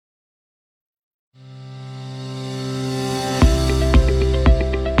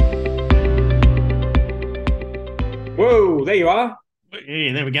there you are.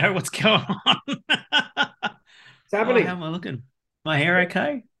 Yeah, there we go. What's going on? It's Oh, how happening. am I looking? My hair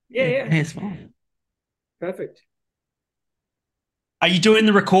okay? Yeah, Yeah, yeah. hair's fine. Perfect. Are you doing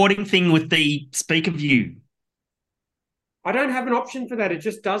the recording thing with the speaker view? I don't have an option for that. It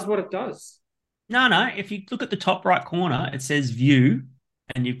just does what it does. No, no. If you look at the top right corner, it says view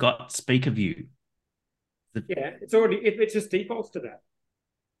and you've got speaker view. Yeah, it's already, it just defaults to that.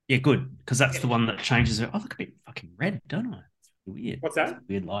 Yeah, good. Because that's Yeah. the one that changes it. Oh, look a bit fucking red, don't I? It's weird. What's It's that?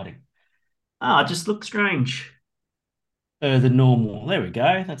 weird lighting. Ah, it just looks strange. Than normal. There we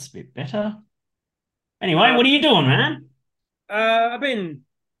go. That's a bit better. Anyway, Uh, what are you doing, man? I've been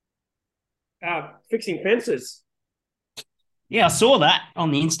fixing fences. Yeah, I saw that on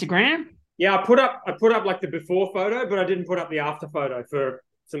the Instagram. Yeah, I put up like the before photo, but I didn't put up the after photo for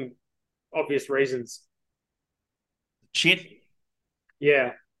some obvious reasons. Shit.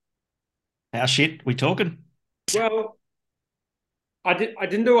 Yeah. How shit we talking? Well, I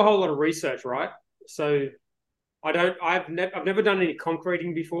didn't do a whole lot of research, right? So I've never done any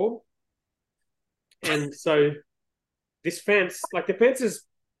concreting before. And so this fence, like the fence is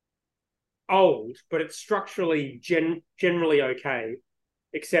old, but it's structurally generally okay.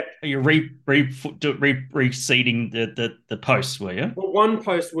 Except You're reseeding the posts, were you? well, one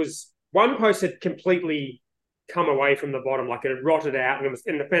post had completely come away from the bottom, like it had rotted out,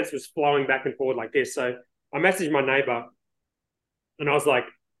 and the fence was flowing back and forward like this. So I messaged my neighbor, and I was like,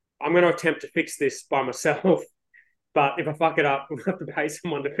 "I'm going to attempt to fix this by myself, but if I fuck it up, we'll have to pay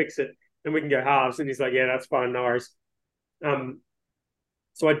someone to fix it, and we can go halves." And he's like, "Yeah, that's fine, no worries." Um,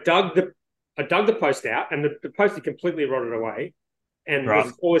 so I dug the post out, and the post had completely rotted away. And Right.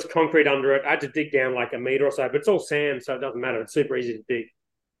 there's all this concrete under it. I had to dig down like a meter or so, but it's all sand, so it doesn't matter. It's super easy to dig.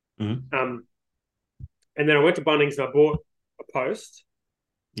 Mhm. Um, and then I went to Bunnings and I bought a post.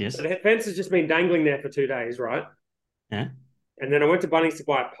 So Yes. the fence has just been dangling there for 2 days, right? Yeah. And then I went to Bunnings to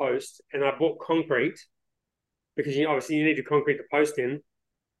buy a post, and I bought concrete because obviously you need to concrete the post in.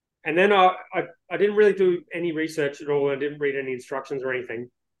 And then I didn't really do any research at all. I didn't read any instructions or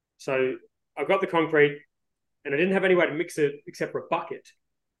anything. So I got the concrete, and I didn't have any way to mix it except for a bucket,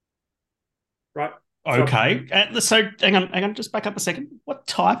 right? So Okay. So hang on, just back up a second. What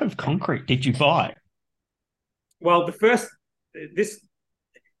type of concrete did you buy? well, this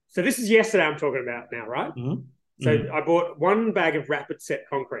this is yesterday I'm talking about now, right? Mhm. So Mhm. I bought one bag of rapid set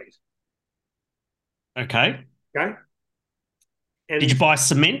concrete. Okay. Okay. Did you And buy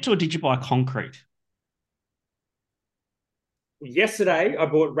cement or did you buy concrete? yesterday I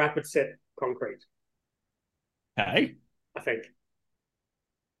bought rapid set concrete, Okay. I think.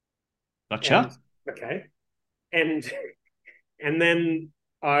 And Gotcha. okay. And and then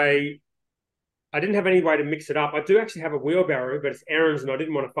I I didn't have any way to mix it up. I do actually have a wheelbarrow, but it's Aaron's and I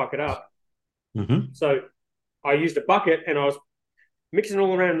didn't want to fuck it up. Hmm. So I used a bucket and I was mixing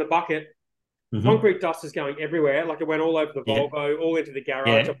all around in the bucket. Hmm. Concrete dust is going everywhere. Like it went all over the Yeah. Volvo, all into the garage.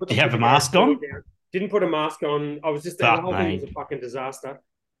 Yeah. I put Do the, you put have a the garage mask door on? down. Didn't put a mask on. And the Fuck whole thing was me. a fucking disaster.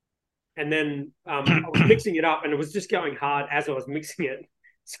 And then I was mixing it up, and it was just going hard as I was mixing it.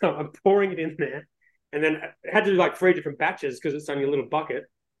 So I'm pouring it in there, and then I had to do like three different batches because it's only a little bucket.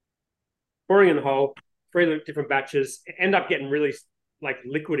 Pouring in the hole, three different batches. End up getting really like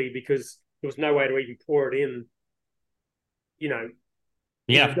liquidy because there was no way to even pour it in. You know,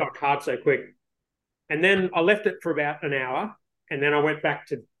 because it Yeah. got hard so quick. And then I left it for about an hour, and then I went back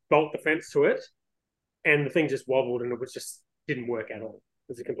to bolt the fence to it, and the thing just wobbled, and it was just didn't work at all.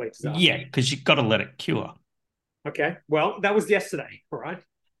 It was a complete disaster. Yeah, because you've got to let it cure. Okay, well that was yesterday, all right.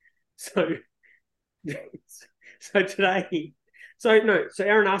 So, so today, so no, so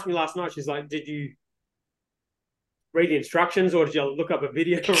Erin asked me last night. She's like, "Did you read the instructions, or did you look up a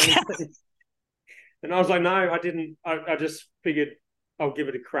video or anything?" And I was like, "No, I didn't. I just figured I'll give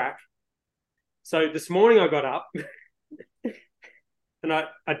it a crack." So this morning I got up and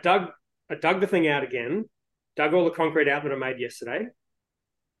I dug the thing out again, dug all the concrete out that I made yesterday.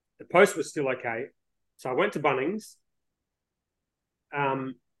 The post was still okay, so I went to Bunnings,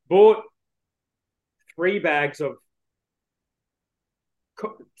 bought 3 bags of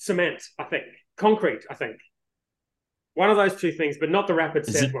cement, I think, concrete, I think, one of those two things, but not the rapid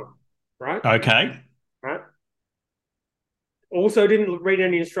Is set it one, right? okay? Right. Also, didn't read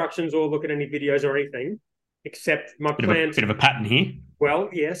any instructions or look at any videos or anything, except my plan. Bit of a pattern here. Well,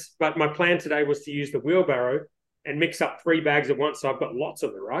 yes, but my plan today was to use the wheelbarrow and mix up 3 bags at once, so I've got lots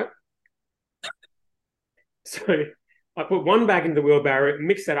of it, right? So I put one bag in the wheelbarrow,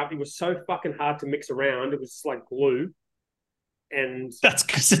 mixed that up. It was so fucking hard to mix around. It was like glue. And That's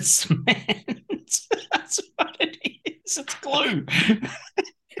because it's cement. That's what it is. It's glue.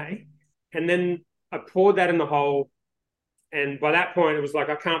 okay. And then I poured that in the hole, And by that point, it was like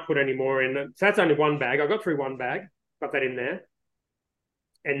I can't put any more in. So that's only one bag. I got through one bag, got that in there,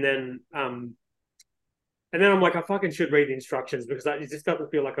 and then I'm like, I fucking should read the instructions because it just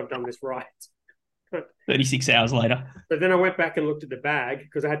doesn't feel like I've done this right. 36 hours later. But then I went back and looked at the bag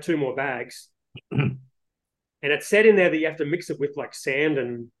because I had two more bags. And it said in there that you have to mix it with like sand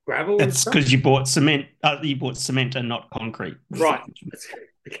and gravel. That's because you bought cement. You bought cement and not concrete. Right.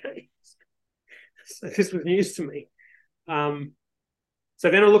 Okay. So this was news to me. So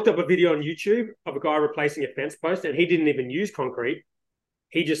then I looked up a video on YouTube of a guy replacing a fence post, and he didn't even use concrete.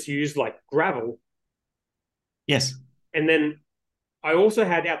 He just used like gravel. Yes. And then I also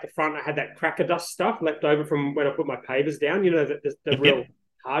had out the front, I had that cracker dust stuff left over from when I put my pavers down, you know, the real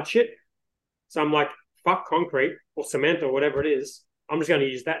hard shit. So I'm like, fuck concrete or cement or whatever it is. I'm just going to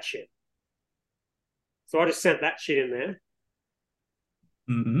use that shit. So I just sent that shit in there.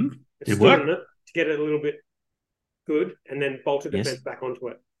 Mm-hmm. It worked to get it a little bit good, and then bolted the fence back onto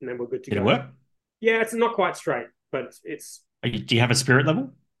it, and then we're good to go. Did it work? Yeah, it's not quite straight, but it's. Do you have a spirit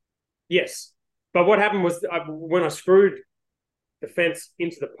level? Yes, but what happened was when I screwed the fence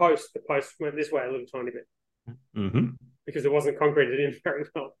into the post went this way a little tiny bit because it wasn't concreted in very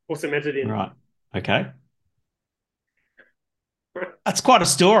well or cemented in. Right. Okay. That's quite a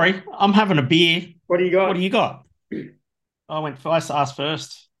story. I'm having a beer. What do you got? What do you got? I asked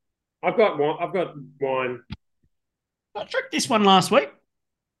first. I've got wine. I drank this one last week.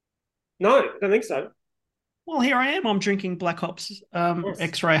 No, I don't think so. Well, here I am. I'm drinking Black Ops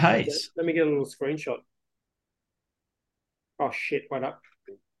X-Ray Haze. Let me get a little screenshot. Oh, shit. Wait up.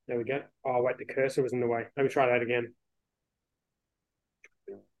 There we go. Oh, wait. The cursor was in the way. Let me try that again.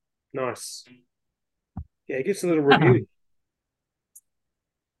 Nice. Yeah, it gives a little review.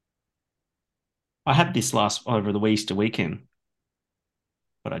 I had this over the Easter weekend,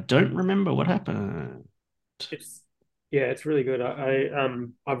 but I don't remember what happened. It's really good.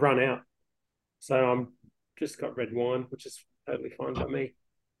 I've run out, so I'm just got red wine, which is totally fine by me.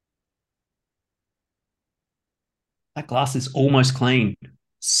 That glass is almost clean.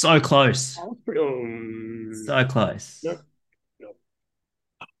 So close. So close. Nope.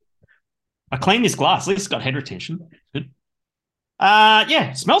 I cleaned this glass. At least it's got head retention. Good.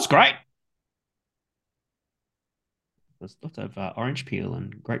 Yeah, smells great. There's lots of orange peel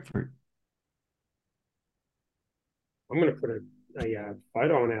and grapefruit. I'm going to put a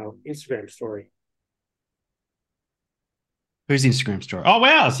photo on our Instagram story. Whose Instagram story? Oh,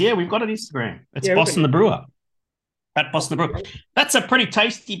 ours. Yeah, we've got an Instagram. It's Boston the Brewer. At Boston the Brewer. That's a pretty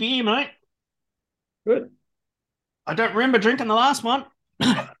tasty beer, mate. Good. I don't remember drinking the last one.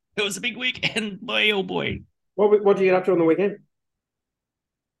 It was a big weekend, boy, oh boy. What did you get up to on the weekend?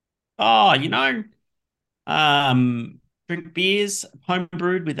 Oh, drink beers, home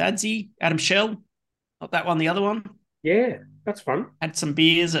brewed with Adam Shell. Not that one, the other one. Yeah, that's fun. Had some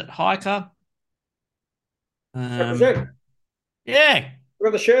beers at Hiker. Represent. Yeah. I've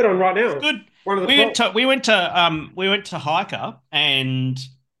got the shirt on right now. It's good. One of the we went to Hiker, and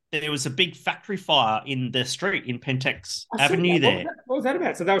there was a big factory fire in the street in Pentex Avenue there. What was that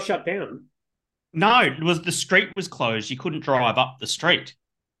about? So they were shut down? No, the street was closed. You couldn't drive up the street.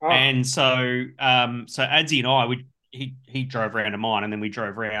 Oh. And so Adzi and I, he drove around to mine, and then we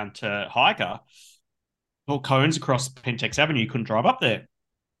drove around to Hiker. All cones across Pentex Avenue. You couldn't drive up there.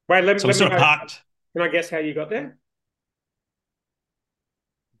 Wait, let me sort of parked. Can I guess how you got there?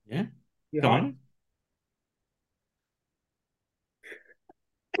 Yeah. Go on.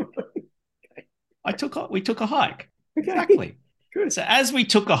 We took a hike. Okay. Exactly. Good. So as we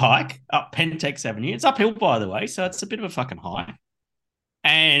took a hike up Pentex Avenue, it's uphill, by the way, so it's a bit of a fucking hike.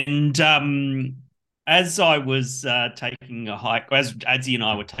 And as I was taking a hike, as Adzi and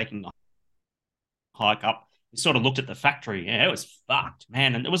I were taking a hike up, we sort of looked at the factory. Yeah, it was fucked,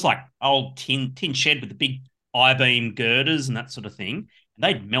 man. And it was like old tin shed with the big I-beam girders and that sort of thing. And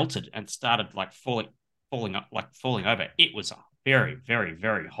they'd melted and started like falling over. It was a very, very,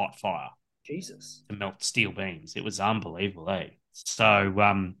 very hot fire. Jesus. To melt steel beams. It was unbelievable, eh?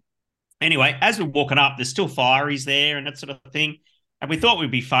 So anyway, as we're walking up, there's still fireys there and that sort of thing. And we thought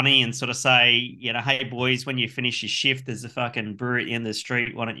we'd be funny and sort of say, hey, boys, when you finish your shift, there's a fucking brewery at the end of the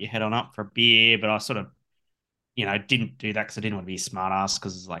street. Why don't you head on up for a beer? But I sort of, didn't do that because I didn't want to be a smart ass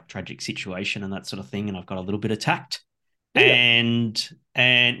because it's like tragic situation and that sort of thing. And I've got a little bit of tact. Yeah. And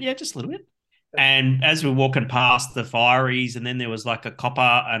yeah, just a little bit. And as we're walking past the fireys, and then there was like a copper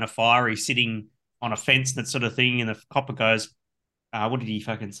and a fiery sitting on a fence and that sort of thing. And the copper goes, what did he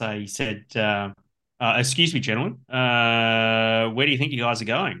fucking say? He said, excuse me, gentlemen, where do you think you guys are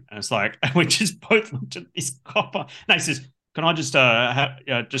going? And it's like, we just both looked at this copper. And he says, can I just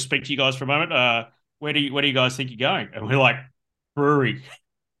speak to you guys for a moment? where do you guys think you're going? And we're like, brewery.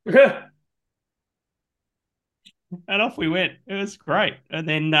 And off we went. It was great. And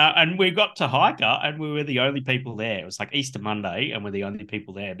then and we got to Hiker and we were the only people there. It was like Easter Monday and we're the only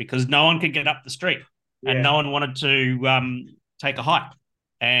people there because no one could get up the street and Yeah. no one wanted to take a hike.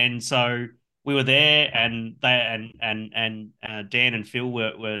 And so we were there and Dan and Phil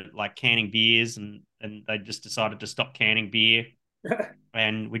were like canning beers and they just decided to stop canning beer.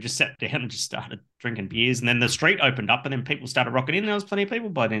 And we just sat down and just started drinking beers. And then the street opened up and then people started rocking in. There was plenty of people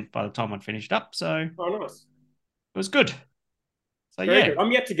by the time I'd finished up. So Oh, nice. it was good. So Very yeah, good.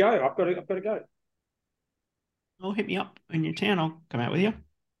 I'm yet to go. I've got to go. I'll hit me up in your town. I'll come out with you.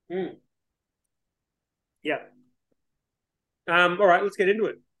 Mm. Yeah. All right, let's get into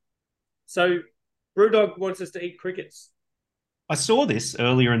it. So, Brewdog wants us to eat crickets. I saw this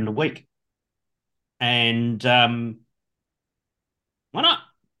earlier in the week, and why not?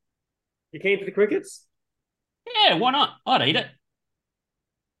 You keen for the crickets? Yeah, why not? I'd eat it.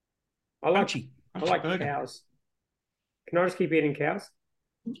 I like Crunchy, I crunchy like burger. cows. Can I just keep eating cows?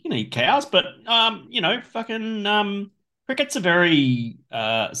 You can eat cows, but fucking crickets are very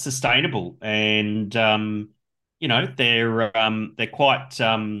sustainable, and they're quite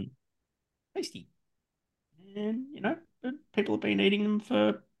tasty, and people have been eating them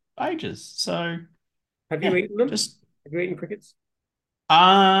for ages. So Have you yeah, eaten them? just Have you eaten crickets?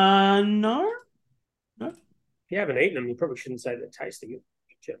 no, no. If you haven't eaten them, you probably shouldn't say they're tasty.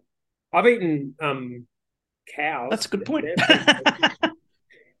 I've eaten That's cows. a good point. They're pretty tasty.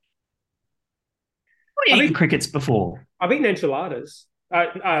 I've eaten crickets before. I've eaten enchiladas.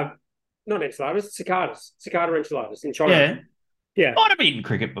 Not enchiladas, cicadas. Cicada enchiladas in China. Yeah, Yeah. I'd have eaten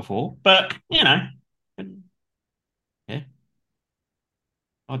cricket before, but yeah, I'd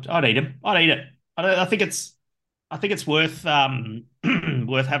eat them. I'd eat it. I think it's worth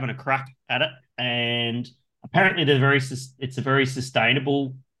worth having a crack at it. And apparently, it's a very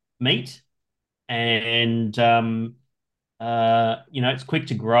sustainable meat, and it's quick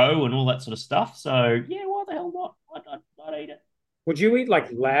to grow and all that sort of stuff. So yeah, why the hell not? I'd eat it. Would you eat like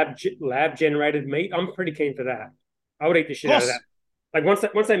lab generated meat? I'm pretty keen for that. I would eat the Of shit out of that. course,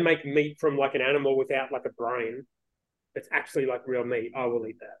 Like once they make meat from like an animal without like a brain, it's actually like real meat. I will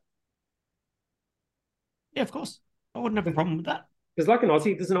eat that. yeah, of course. I wouldn't have a problem with that. There's an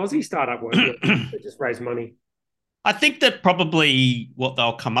Aussie startup working that just raise money. I think that probably what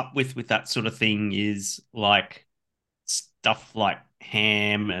they'll come up with that sort of thing is like stuff like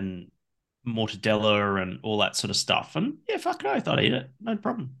ham and mortadella and all that sort of stuff. And yeah, fuck no, I thought I'd eat it. No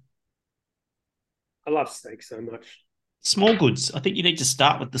problem. I love steak so much. Small goods. I think you need to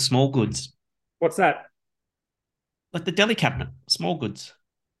start with the small goods, What's that? like the deli cabinet, small goods,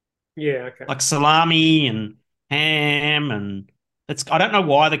 Yeah, okay. like salami and ham. And I don't know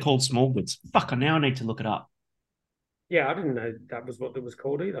why they're called small goods. Fuck, now I need to look it up. Yeah, I didn't know that was what it was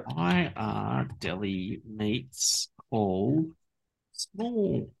called either. Why are deli meats called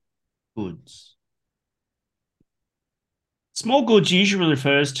small goods? Small goods usually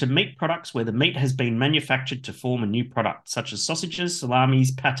refers to meat products where the meat has been manufactured to form a new product, such as sausages,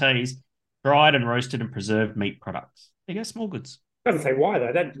 salamis, pates, dried and roasted and preserved meat products. There you go, small goods. Doesn't say why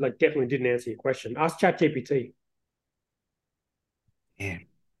though. That like definitely didn't answer your question. Ask ChatGPT. Yeah,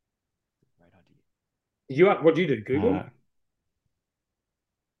 great What do you do? idea. Google?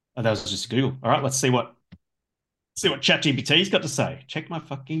 Oh, that was just Google. All right, let's see what ChatGPT's got to say. Check my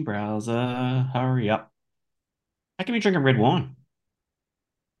fucking browser. Hurry up. How can we drinking red wine?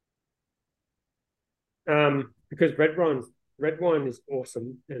 Because red wine is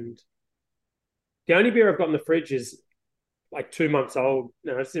awesome, and the only beer I've got in the fridge is like 2 months old.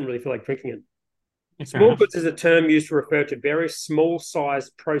 No, I just didn't really feel like drinking it. Yeah, fair Small enough. goods is a term used to refer to very small size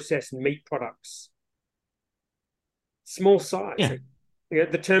processed meat products. Small size. Yeah,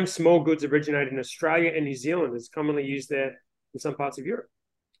 The term small goods originated in Australia and New Zealand. It's commonly used there in some parts of Europe.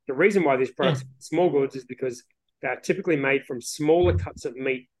 The reason why these yeah. products are small goods is because they are typically made from smaller cuts of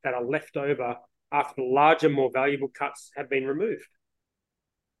meat that are left over after the larger, more valuable cuts have been removed.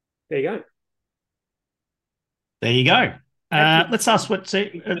 There you go. There you go. Let's ask let's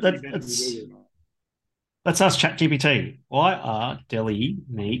ask ChatGPT. Why are deli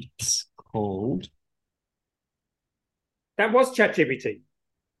meats called? That was ChatGPT.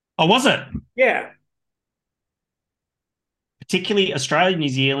 Oh, was it? Yeah. Particularly Australia, New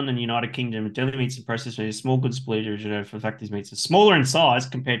Zealand, and United Kingdom, deli meats and processed meats, small goods split originated for the fact these meats are smaller in size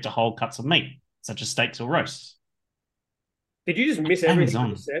compared to whole cuts of meat, such as steaks or roasts. Did you just miss everything I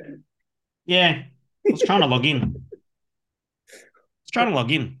just said? Yeah, I was trying to log in.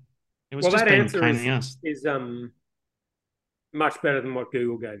 It was just that being a answer pain in the ass. is much better than what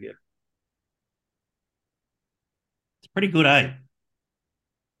Google gave you. Pretty good, eh?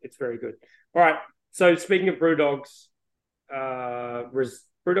 It's very good. All right. So speaking of Brewdogs,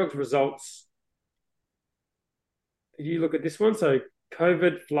 Brewdog's results. Did you look at this one? So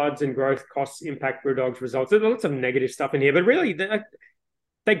COVID, floods, and growth costs impact Brewdog's results. There's lots of negative stuff in here, but really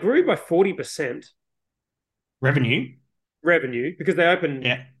they grew by 40% Revenue. revenue because they opened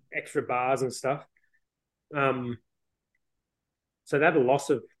Yeah. extra bars and stuff. Um, so they had a loss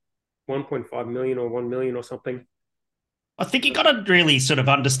of 1.5 million or 1 million or something. I think you got to really sort of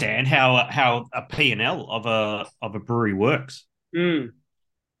understand how a P&L of a brewery works, Mm,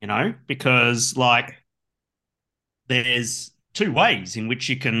 because like there's two ways in which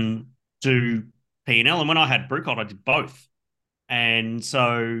you can do P&L. And when I had Brewcott, I did both. And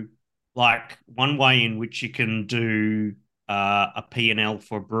so, like, one way in which you can do a P&L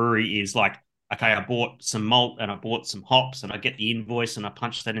for a brewery is like, okay, I bought some malt and I bought some hops and I get the invoice and I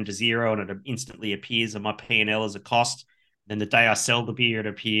punch that into zero and it instantly appears on my P&L as a cost. Then the day I sell the beer, it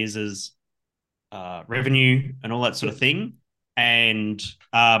appears as revenue and all that sort of thing. And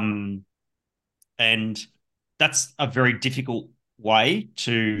um, and that's a very difficult way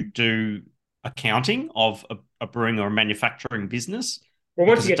to do accounting of a brewing or a manufacturing business well,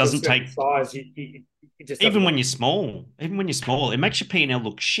 once because you it get to a doesn't certain take size, you just have even to. when you're small, it makes your P&L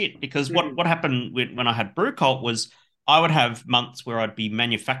look shit because Mm, what happened when I had brew cult was I would have months where I'd be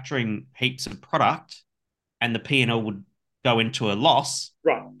manufacturing heaps of product and the P&L would go into a loss,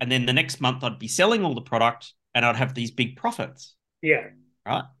 right. and then the next month I'd be selling all the product and I'd have these big profits, Yeah.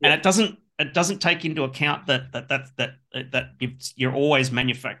 right? And Yeah. it doesn't take into account that you're always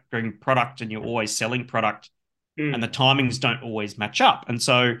manufacturing product and you're always selling product, and the Mm, timings don't always match up. And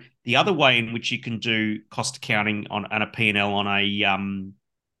so the other way in which you can do cost accounting on and a P&L on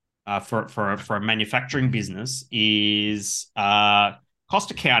a for a manufacturing business is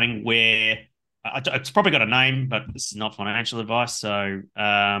cost accounting, where it's probably got a name, but this is not financial advice. So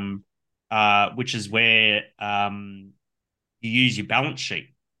which is where you use your balance sheet.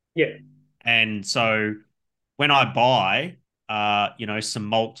 yeah. And so when I buy, some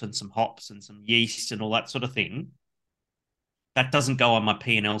malt and some hops and some yeast and all that sort of thing, that doesn't go on my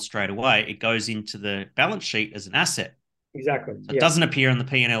P&L straight away. It goes into the balance sheet as an asset. Exactly. So it Yeah. doesn't appear in the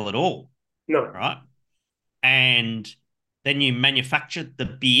P&L at all, No. right? And then you manufacture the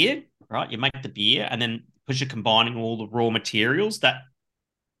beer, right? You make the beer, and then because you're combining all the raw materials, that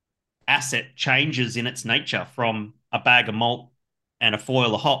asset changes in its nature from a bag of malt and a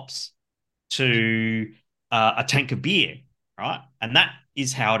foil of hops to a tank of beer, right? And that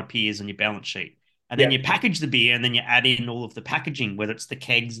is how it appears on your balance sheet. And then Yeah. you package the beer, and then you add in all of the packaging, whether it's the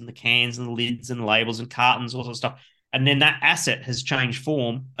kegs and the cans and the lids and the labels and cartons, all sorts of stuff. And then that asset has changed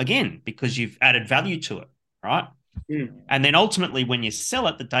form again because you've added value to it, right? Mm, And then ultimately, when you sell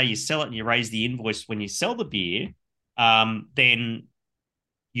it, the day you sell it and you raise the invoice when you sell the beer, then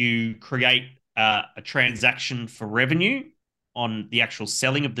you create a transaction for revenue on the actual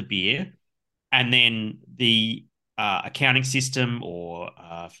selling of the beer, and then the accounting system or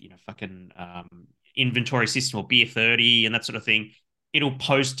fucking inventory system or beer 30 and that sort of thing, it'll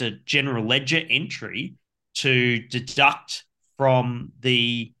post a general ledger entry to deduct from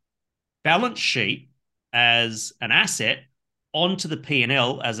the balance sheet as an asset onto the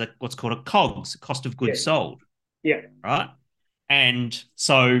P&L as a what's called a COGS, cost of yeah. goods sold, Yeah. right? And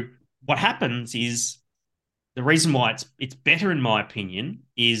so what happens is the reason why it's better, in my opinion,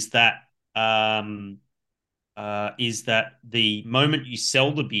 um, is that the moment you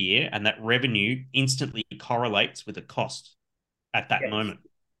sell the beer and that revenue instantly correlates with the cost at that Yes. moment,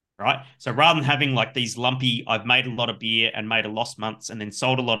 right? So rather than having like these lumpy, I've made a lot of beer and made a loss months and then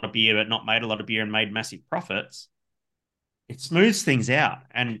sold a lot of beer but not made a lot of beer and made massive profits, it smooths things out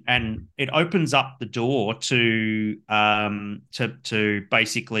and it opens up the door to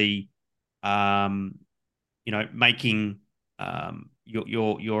basically um, making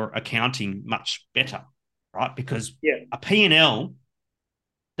your accounting much better, right? Because Yeah. a P&L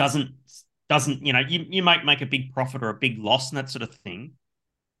doesn't you might make a big profit or a big loss and that sort of thing,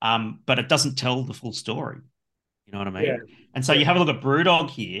 but it doesn't tell the full story. You know what I Yeah. mean? And so Yeah. you have a look at Brewdog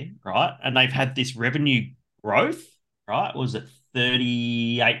here, right? And they've had this revenue growth, right? Was it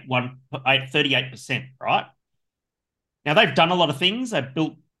 38%, right? Now they've done a lot of things. They've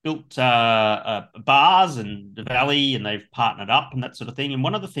built bars and the valley, and they've partnered up and that sort of thing. And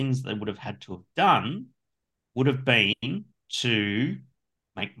one of the things they would have had to have done would have been to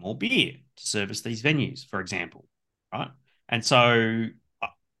make more beer to service these venues, for example, right? And so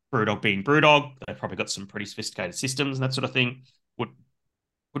Brewdog being Brewdog, they've probably got some pretty sophisticated systems and that sort of thing.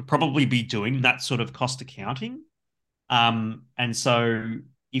 Would probably be doing that sort of cost accounting. And so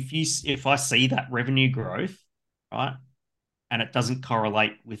if I see that revenue growth, right, and it doesn't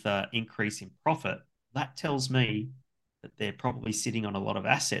correlate with an increase in profit, that tells me that they're probably sitting on a lot of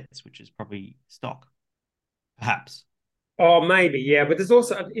assets, which is probably stock, perhaps. Oh, maybe, yeah. But there's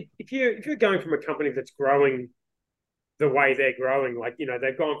also if you're going from a company that's growing the way they're growing, like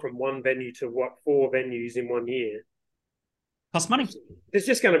they've gone from one venue to what, 4 venues in 1 year. Cost money. There's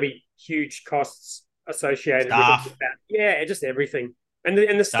just going to be huge costs associated with it. With Staff, that. Yeah, just everything, and the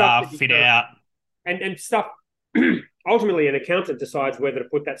stuff that staff, you fit can't, out. and stuff. Ultimately, an accountant decides whether to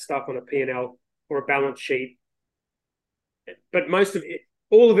put that stuff on a P&L or a balance sheet. But most of it,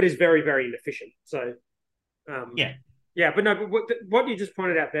 all of it, is very, very inefficient. So, Yeah. yeah. But no, but what you just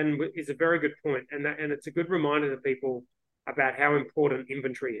pointed out then is a very good point, and it's a good reminder to people about how important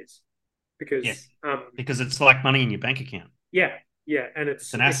inventory is, because Yes. Because it's like money in your bank account. yeah, yeah, and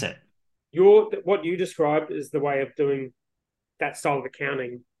It's an asset. what you described as the way of doing that style of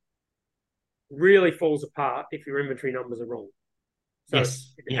accounting really falls apart if your inventory numbers are wrong. So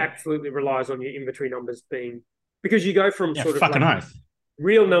Yes. it Yeah. absolutely relies on your inventory numbers being, because you go from Yeah. sort of Fucking like oath.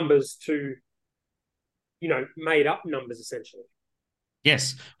 real numbers to made up numbers essentially.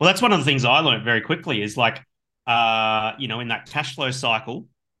 Yes. Well, that's one of the things I learned very quickly is like, in that cash flow cycle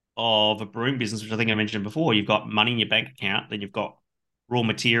of a brewing business, which I think I mentioned before, you've got money in your bank account, then you've got raw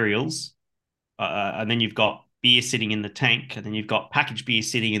materials, and then you've got beer sitting in the tank, and then you've got packaged beer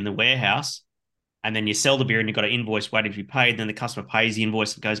sitting in the warehouse, and then you sell the beer and you've got an invoice waiting to be paid. Then the customer pays the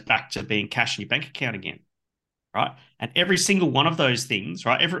invoice and goes back to being cash in your bank account again, right? And every single one of those things,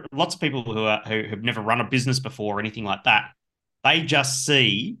 right? Lots of people who have never run a business before or anything like that, they just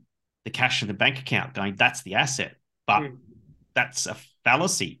see the cash in the bank account going, that's the asset. But that's a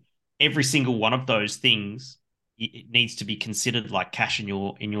fallacy. Every single one of those things, it needs to be considered like cash in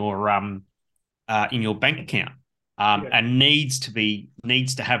your bank account, and needs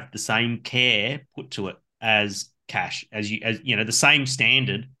to have the same care put to it as cash, as the same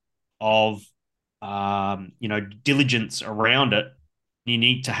standard of diligence around it. You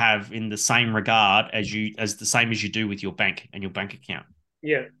need to have in the same regard as the same as you do with your bank and your bank account.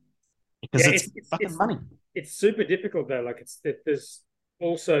 Yeah, Because it's fucking money. It's super difficult though. Like there's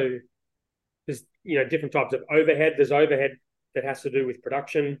also different types of overhead. There's overhead that has to do with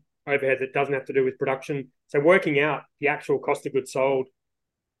production, overhead that doesn't have to do with production. So working out the actual cost of goods sold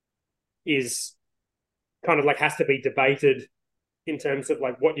is kind of like has to be debated in terms of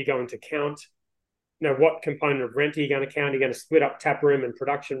like what you're going to count. What component of rent are you going to count? Are you going to split up tap room and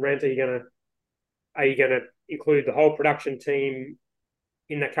production rent? Are you going to include the whole production team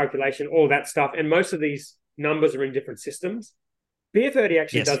in that calculation? All that stuff. And most of these numbers are in different systems. Beer 30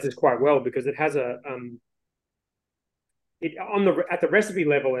 actually does this quite well because it has at the recipe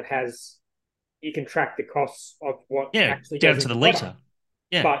level, you can track the costs of what actually down goes to into the the liter. product.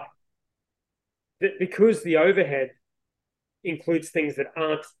 Yeah. But because the overhead includes things that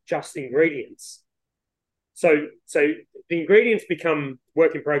aren't just ingredients. So the ingredients become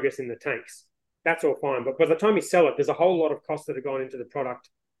work in progress in the tanks. That's all fine. But by the time you sell it, there's a whole lot of costs that have gone into the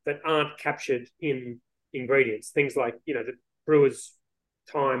product that aren't captured in ingredients. Things like, the brewer's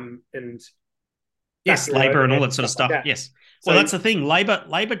time and labor and all that sort of stuff. Like that. Yes. Well, that's the thing.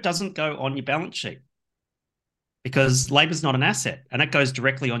 Labor doesn't go on your balance sheet because labor's not an asset, and it goes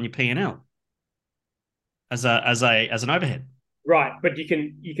directly on your P&L as an overhead. Right, but you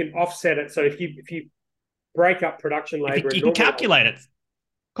can offset it. So if you break up production labor, you can calculate it. Of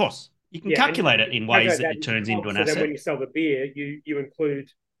course, you can calculate it in ways that it turns into an asset. So then when you sell the beer, you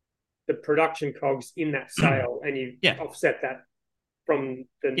include the production cogs in that sale, and you offset that from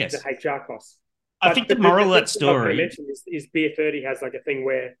the HR costs. I think the moral of that story I mentioned is Beer 30 has like a thing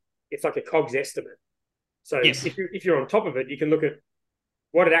where it's like a cogs estimate. So if you're on top of it, you can look at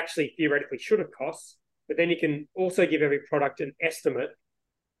what it actually theoretically should have cost, but then you can also give every product an estimate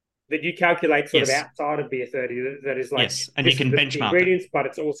that you calculate sort of outside of Beer 30 that is like, and you can benchmark the ingredients, but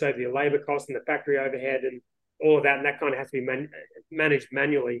it's also the labor cost and the factory overhead and all of that, and that kind of has to be managed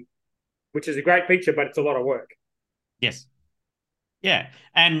manually, which is a great feature, but it's a lot of work. Yes. Yeah.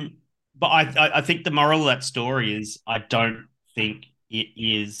 But I think the moral of that story is I don't think it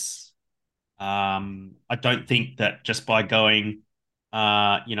is I don't think that just by going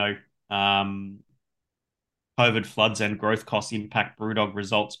COVID floods and growth costs impact Brewdog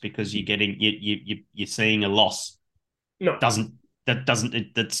results because you're seeing a loss. No.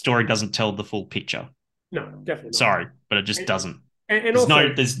 That story doesn't tell the full picture. No, definitely not. Sorry, but it just doesn't. And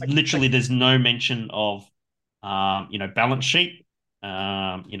there's no mention of balance sheet.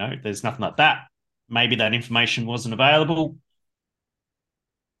 There's nothing like that. Maybe that information wasn't available.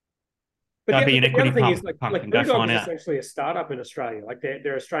 But the other thing is like Brewdog is essentially a startup in Australia. Like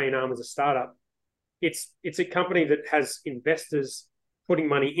their Australian arm is a startup. it's a company that has investors putting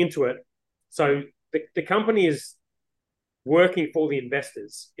money into it. So the company is working for the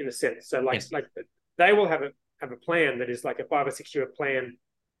investors in a sense. So Yes. like they will have a plan that is like a 5 or 6 year plan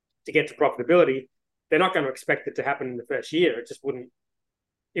to get to profitability. They're not going to expect it to happen in the first year. It just wouldn't.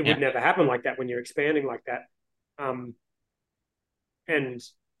 It would Yeah. never happen like that when you're expanding like that. And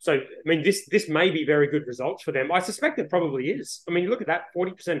so, I mean, this may be very good results for them. I suspect it probably is. I mean, look at that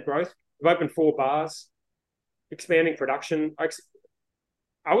 40% growth. They've opened 4 bars, expanding production.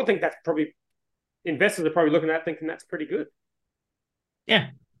 I would think that's probably investors are probably looking at that thinking that's pretty good.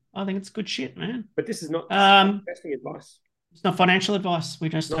 Yeah. I think it's good shit, man. But this is not Um, investing advice. it's not financial advice. We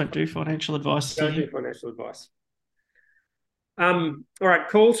just Not don't do financial advice don't here. do financial advice. All right,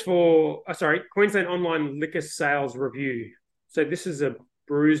 calls for sorry, Queensland online liquor sales review. So this is a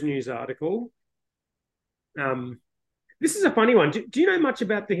Brews News article. This is a funny one. Do you know much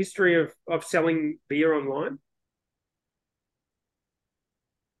about the history of selling beer online?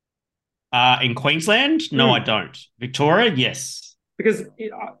 In Queensland? No, I don't. Victoria? Yes. Because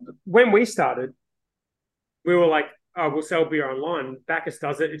when we started, we were like, oh, we'll sell beer online. Bacchus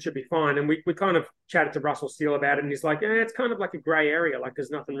does it. It should be fine. And we kind of chatted to Russell Steele about it. And he's like, it's kind of like a grey area. Like there's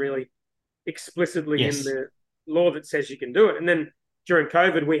nothing really explicitly in Yes. the law that says you can do it. And then during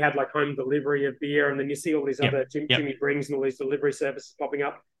COVID, we had like home delivery of beer. And then you see all these Yep. other Yep. Jimmy Brings and all these delivery services popping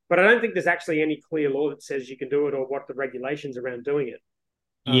up. But I don't think there's actually any clear law that says you can do it or what the regulations around doing it.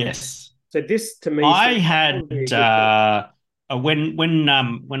 Yes. So this to me I seems had probably a good thing.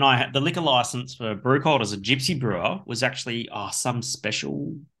 when I had the liquor license for Brewdog as a gypsy brewer was actually some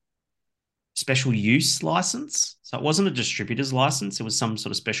special use license. So it wasn't a distributor's license; it was some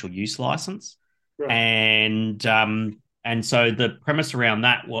sort of special use license. Right. And so the premise around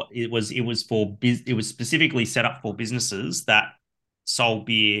that it was specifically set up for businesses that sold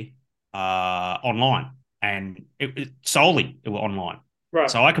beer online, and it solely it were online. Right.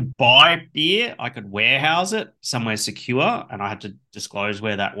 So I could buy beer, I could warehouse it somewhere secure, and I had to disclose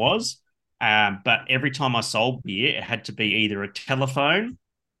where that was. But every time I sold beer, it had to be either a telephone,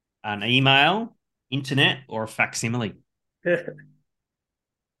 an email, internet, or a facsimile.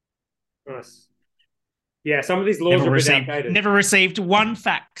 Nice. Yeah, some of these laws are a bit outdated. Never received one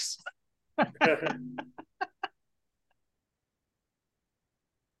fax.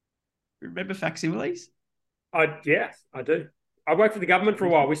 Remember facsimiles? Yeah, I do. I worked for the government for a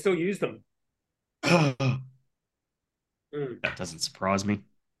while. We still use them. That Mm, doesn't surprise me.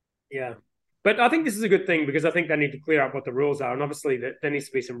 yeah. But I think this is a good thing because I think they need to clear up what the rules are. And obviously there needs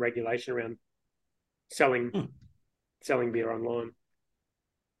to be some regulation around selling Hmm. selling beer online.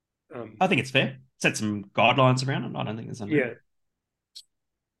 I think it's fair. Set some guidelines around it. I don't think there's anything.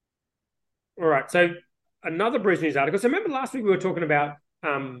 Yeah. All right. So another Brews News article. So remember last week we were talking about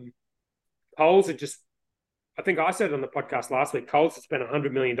Coles had just I think I said on the podcast last week, Coles had spent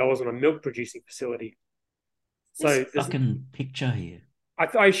 $100 million on a milk producing facility. So This fucking picture here.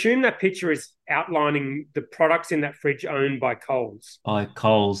 I assume that picture is outlining the products in that fridge owned by Coles. By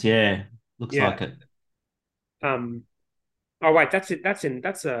Coles, yeah. Looks Yeah. like it. Oh wait, that's it. That's is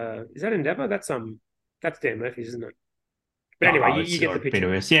that Endeavour? That's Dan Murphy's, isn't it? But anyway, you get the picture.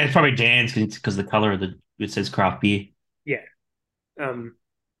 Yeah, it's probably Dan's because the color of it says craft beer. Yeah.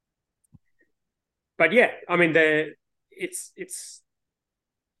 But yeah, I mean, it's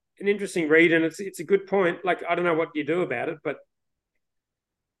an interesting read, and it's a good point. Like, I don't know what you do about it, but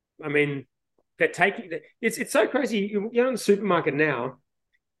I mean, they're taking it's so crazy. You're in the supermarket now.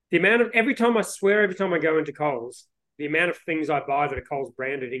 The amount of every time I go into Coles, the amount of things I buy that are Coles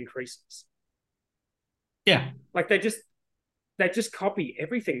branded increases. Yeah. Like they just copy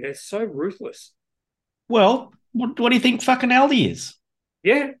everything. They're so ruthless. Well, what do you think fucking Aldi is?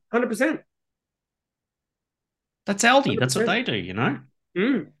 Yeah, 100%. That's Aldi. 100%. That's what they do, you know?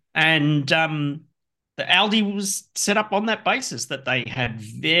 Mm. And the Aldi was set up on that basis that they had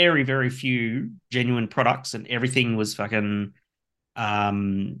very, very few genuine products and everything was fucking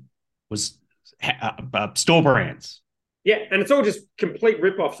store brands. Yeah, and it's all just complete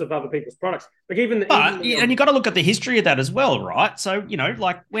rip-offs of other people's products. Like and you got to look at the history of that as well, right? So, you know,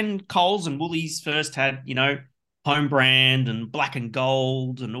 like when Coles and Woolies first had, you know, home brand and black and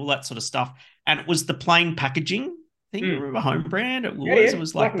gold and all that sort of stuff, and it was the plain packaging thing. Remember home brand? It was. Yeah, yeah. It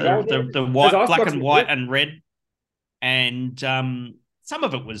was like gold, the white, black and white and red, and some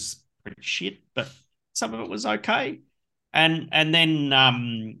of it was pretty shit, but some of it was okay. And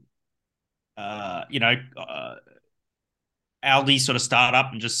then you know. Aldi sort of started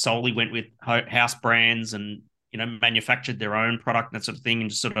up and just solely went with house brands and, you know, manufactured their own product and that sort of thing and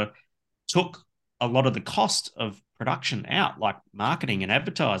just sort of took a lot of the cost of production out, like marketing and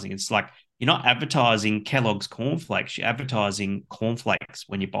advertising. It's like, you're not advertising Kellogg's cornflakes. You're advertising cornflakes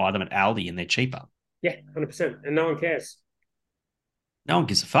when you buy them at Aldi and they're cheaper. Yeah, 100%. And no one cares. No one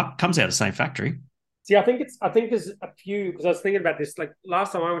gives a fuck. Comes out of the same factory. See, I think there's a few, because I was thinking about this. Like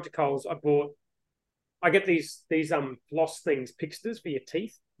last time I went to Coles, I get these floss things, Pixters for your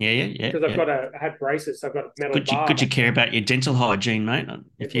teeth. Yeah. Because I had braces, so I've got a metal bar. Could you care about your dental hygiene, mate?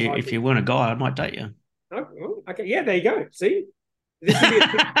 If you weren't a guy, I might date you. Oh, okay, yeah, there you go. See, this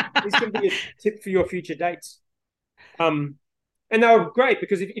can be a tip for your future dates. And they were great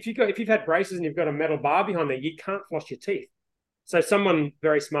because if you've had braces and you've got a metal bar behind there, you can't floss your teeth. So someone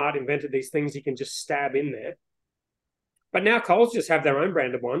very smart invented these things you can just stab in there. But now Coles just have their own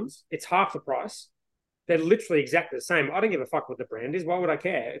branded ones. It's half the price. They're literally exactly the same. I don't give a fuck what the brand is. Why would I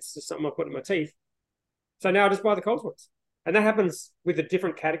care? It's just something I put in my teeth. So now I just buy the Coles ones. And that happens with a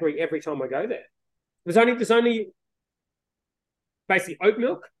different category every time I go there. There's only basically oat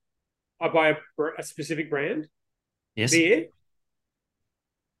milk. I buy a specific brand. Yes. Beer.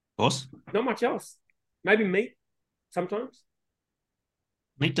 Of course. Not much else. Maybe meat sometimes.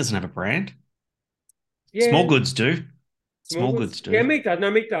 Meat doesn't have a brand. Yeah. Small goods do. Small goods do. Yeah, meat does. No,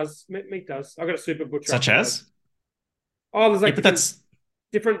 meat does. Meat does. I've got a super butcher. Such as? Oh, there's like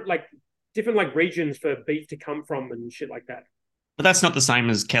different different regions for beef to come from and shit like that. But that's not the same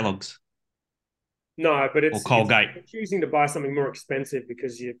as Kellogg's. No, but or Colgate. It's choosing to buy something more expensive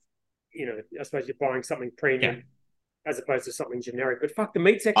because I suppose you're buying something premium as opposed to something generic. But fuck, the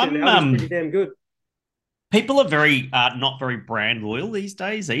meat section now is pretty damn good. People are very not very brand loyal these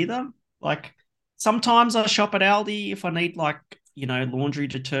days either. Like sometimes I shop at Aldi if I need laundry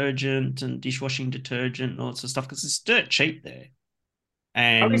detergent and dishwashing detergent and all that sort of stuff because it's dirt cheap there.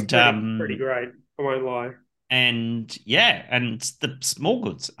 And pretty great. I won't lie. And the small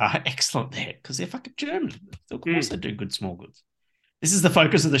goods are excellent there because they're fucking German. Of course they do good small goods. This is the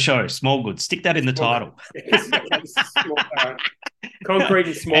focus of the show, small goods. Stick that in the title. Concrete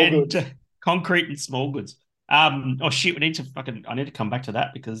and small goods. Concrete and small goods. Oh shit, I need to come back to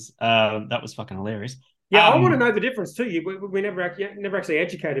that because that was fucking hilarious. Yeah, I want to know the difference too. We never actually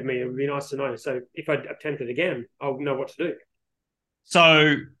educated me. It would be nice to know. So if I attempt it again, I'll know what to do.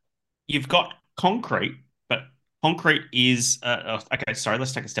 So you've got concrete, but concrete is okay. Sorry,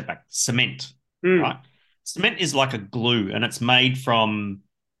 let's take a step back. Cement, right? Cement is like a glue, and it's made from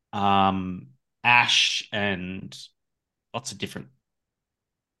ash and lots of different.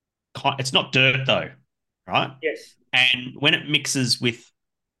 It's not dirt though, right? Yes. And when it mixes with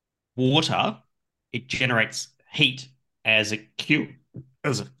water, it generates heat as it cures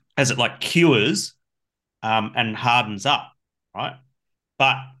and hardens up, right?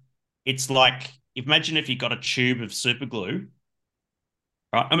 But it's like imagine if you got a tube of super glue,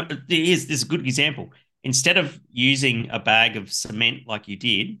 right? There's a good example. Instead of using a bag of cement like you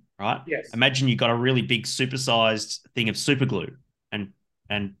did, right? Yes. Imagine you got a really big supersized thing of super glue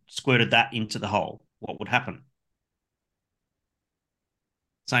and squirted that into the hole. What would happen?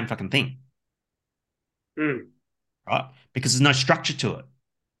 Same fucking thing. Right? Because there's no structure to it.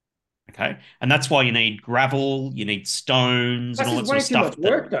 Okay. And that's why you need gravel, you need stones, and all that sort of stuff. That's way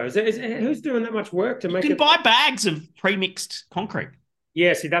too much work, though. Who's doing that much work to make it? You can buy bags of pre-mixed concrete.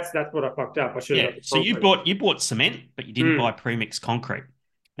 Yeah, see, that's what I fucked up. I should have. So you bought cement, but you didn't buy pre-mixed concrete.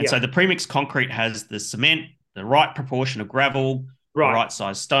 And so the pre-mixed concrete has the cement, the right proportion of gravel, the right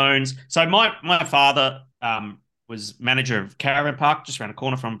size stones. So my father was manager of Caravan Park just around the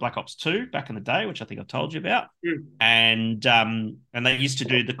corner from Black Ops 2 back in the day, which I think I told you about. And they used to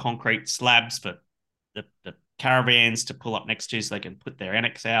do the concrete slabs for the caravans to pull up next to so they can put their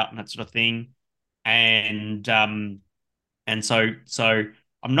annex out and that sort of thing. And so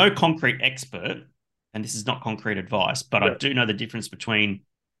I'm no concrete expert, and this is not concrete advice, but I do know the difference between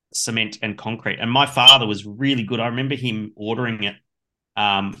cement and concrete. And my father was really good. I remember him ordering it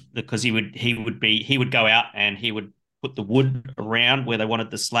because he would go out and he would put the wood around where they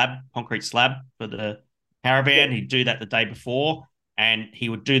wanted the concrete slab for the caravan. He'd do that the day before, and he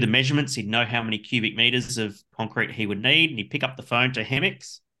would do the measurements. He'd know how many cubic meters of concrete he would need, and he'd pick up the phone to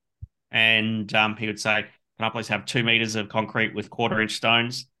Chemex, and he would say, "Can I please have 2 meters of concrete with 1/4-inch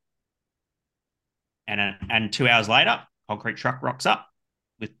stones?" And 2 hours later, concrete truck rocks up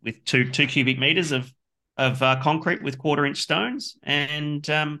with two cubic meters of concrete with 1/4-inch stones, and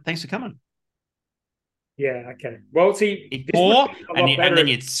thanks for coming. Yeah, okay. Well, see, and then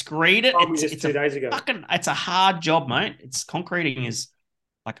you screed it. It's 2 days ago. It's a hard job, mate. Concreting is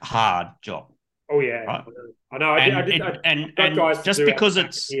like a hard job. Oh yeah, right? I know. And just because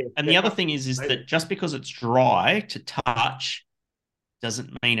the other thing is that just because it's dry to touch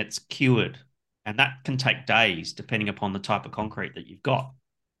doesn't mean it's cured, and that can take days depending upon the type of concrete that you've got.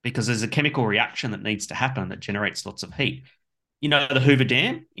 because there's a chemical reaction that needs to happen that generates lots of heat. You know the Hoover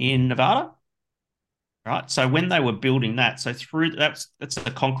Dam in Nevada, right? So when they were building that, so through that's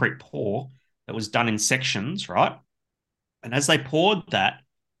a concrete pour that was done in sections, right? And as they poured that,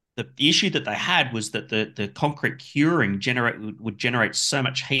 the issue that they had was that the concrete curing would generate so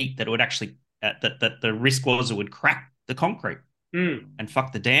much heat that it would actually that the risk was it would crack the concrete and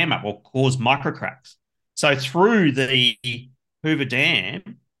fuck the dam up or cause micro cracks. So through the Hoover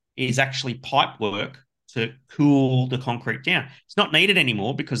Dam is actually pipe work to cool the concrete down. It's not needed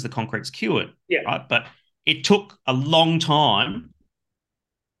anymore because the concrete's cured, Yeah. right? But it took a long time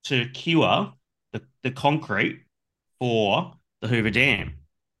to cure the concrete for the Hoover Dam.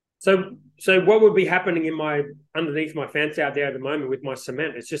 So what would be happening in my underneath my fence out there at the moment with my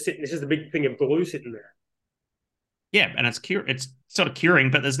cement? It's just sitting. This is a big thing of glue sitting there. Yeah, and it's sort of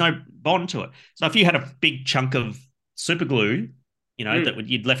curing, but there's no bond to it. So if you had a big chunk of super glue, that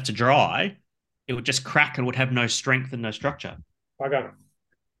you'd left to dry, it would just crack and would have no strength and no structure. Okay.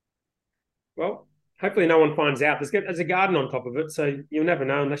 Well, hopefully no one finds out. There's a garden on top of it, so you'll never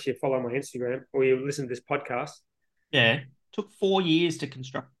know unless you follow my Instagram or you listen to this podcast. Yeah, took 4 years to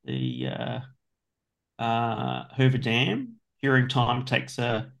construct the Hoover Dam. Curing time takes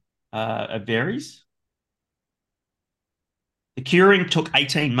varies. The curing took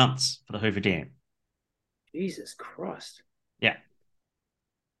 18 months for the Hoover Dam. Jesus Christ. Yeah.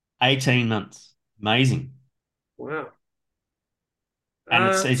 18 months. Amazing. Wow.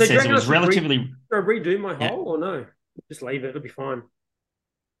 And it says it was relatively... redo my hole or no? Just leave it. It'll be fine.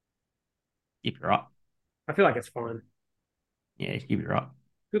 You'd be right. I feel like it's fine. Yeah, you'd be right.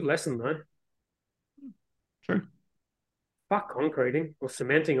 Good lesson, though. True. Fuck concreting or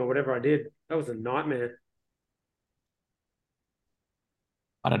cementing or whatever I did. That was a nightmare.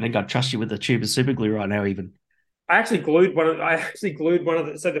 I don't think I'd trust you with a tube of super glue right now, even. I actually glued one of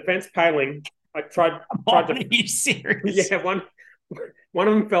the so the fence paling. I tried to. Are you serious? Yeah, one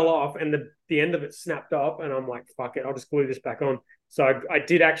of them fell off and the end of it snapped off, and I'm like, fuck it, I'll just glue this back on. So I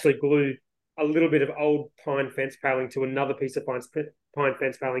did actually glue a little bit of old pine fence paling to another piece of pine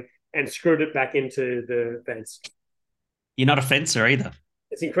fence paling and screwed it back into the fence. You're not a fencer either.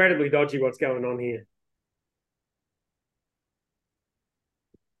 It's incredibly dodgy what's going on here.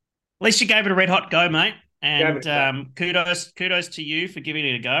 At least you gave it a red hot go, mate. And kudos to you for giving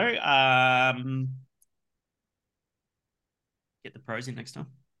it a go. Get the pros in next time.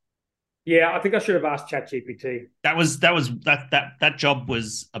 Yeah, I think I should have asked ChatGPT. That job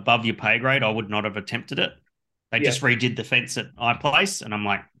was above your pay grade. I would not have attempted it. They just redid the fence at my place, and I'm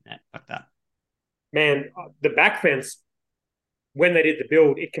like, nah, fuck that. Man, the back fence, when they did the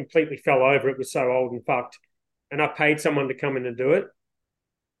build, it completely fell over. It was so old and fucked. And I paid someone to come in and do it.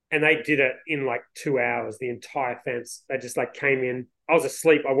 And they did it in like 2 hours, the entire fence. They just like came in. I was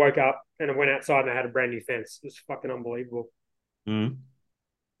asleep. I woke up and I went outside and I had a brand new fence. It was fucking unbelievable.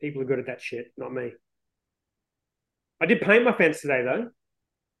 People are good at that shit, not me. I did paint my fence today, though.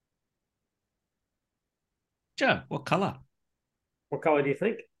 Sure. What color? What color do you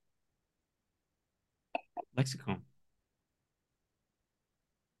think? Lexicon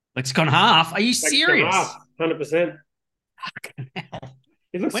half? Are you serious? 100%. Fucking hell.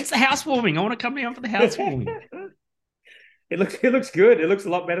 When's the housewarming? I want to come down for the housewarming. It looks good. It looks a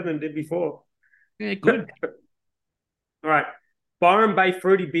lot better than it did before. Yeah, good. All right. Byron Bay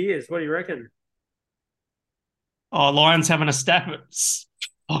fruity beers. What do you reckon? Oh, Lion's having a stab at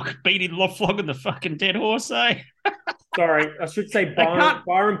flogging the fucking dead horse, eh? Sorry, I should say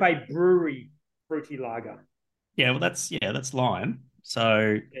Byron Bay Brewery fruity lager. Yeah, well, that's Lion.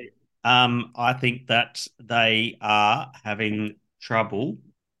 So, I think that they are having trouble.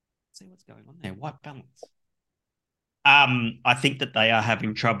 Let's see what's going on there. White balance. I think that they are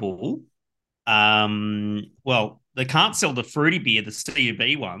having trouble. Well, they can't sell the fruity beer, the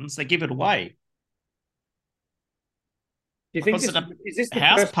CUB ones. They give it away. Do you think is this the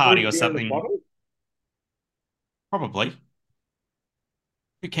house party or something? Probably.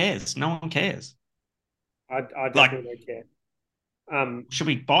 Who cares? No one cares. I definitely don't care. Should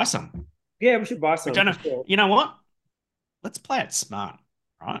we buy some? Yeah, we should buy some. Sure. You know what? Let's play it smart,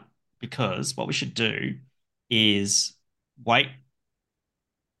 right? Because what we should do is wait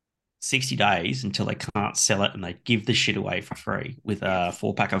 60 days until they can't sell it and they give the shit away for free with a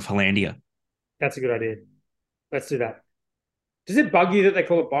 4-pack of Hollandia. That's a good idea. Let's do that. Does it bug you that they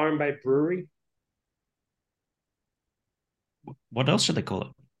call it Byron Bay Brewery? What else should they call it?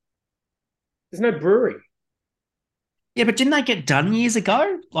 There's no brewery. Yeah, but didn't they get done years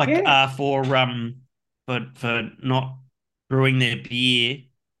ago? For not brewing their beer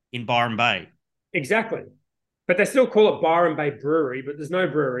in Byron Bay. Exactly. But they still call it Byron Bay Brewery, but there's no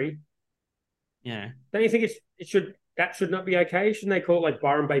brewery. Yeah. Don't you think that should not be okay? Shouldn't they call it like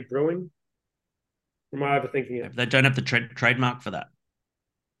Byron Bay Brewing? Or am I overthinking it? They don't have the trademark for that.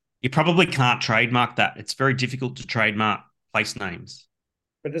 You probably can't trademark that. It's very difficult to trademark place names.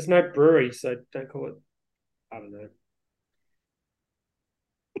 But there's no brewery, so don't call it. I don't know.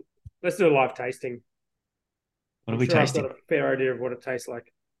 Let's do a live tasting. What are I'm we sure I've tasting? got a fair idea of what it tastes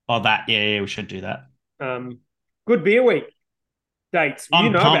like. Oh, that. Yeah, we should do that. Good beer week dates. You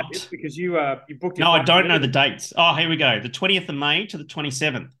I'm know about this pumped. because you booked your No, I flight. don't know the dates. Oh, here we go. The 20th of May to the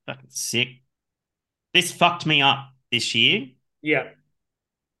 27th. Fucking sick. This fucked me up this year. Yeah.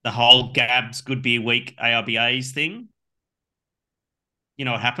 The whole Gabs Good Beer Week ARBAs thing. You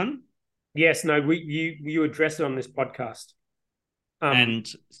know what happened? Yes. No. You addressed it on this podcast.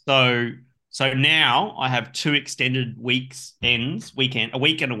 And so now I have 2 extended weekend, a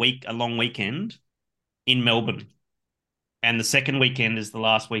week and a week, a long weekend in Melbourne. And the second weekend is the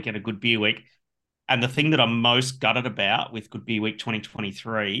last weekend of Good Beer Week. And the thing that I'm most gutted about with Good Beer Week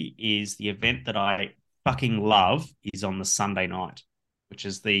 2023 is the event that I fucking love is on the Sunday night, which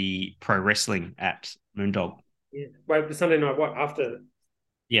is the pro wrestling at Moondog. Yeah. Wait, the Sunday night. What after?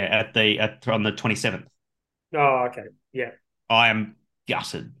 Yeah, on the 27th. Oh, okay. Yeah. I am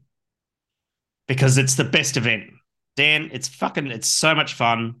gutted because it's the best event. Dan, it's so much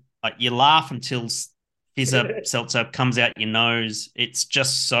fun. Like you laugh until fizzer seltzer comes out your nose. It's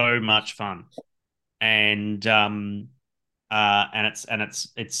just so much fun. And it's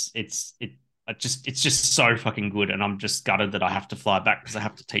just so fucking good. And I'm just gutted that I have to fly back because I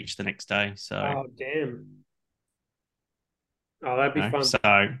have to teach the next day. So Oh, damn. Oh, that'd be fun. So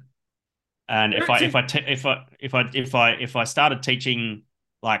and if I started teaching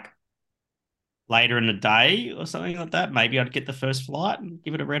like later in the day or something like that, maybe I'd get the first flight and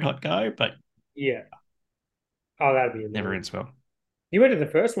give it a red hot go. But yeah. Oh, that'd be amazing. Never ends well. You went to the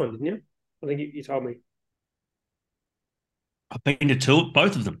first one, didn't you? I think you told me. I've been to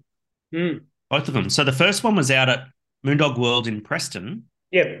both of them. Both of them. So the first one was out at Moondog World in Preston.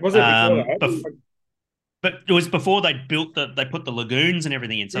 Yeah, was it before that? But it was before they put the lagoons and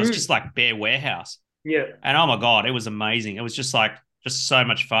everything in. So it's just like bare warehouse. Yeah. And oh my God, it was amazing. It was just so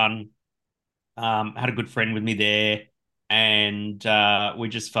much fun. Had a good friend with me there. And we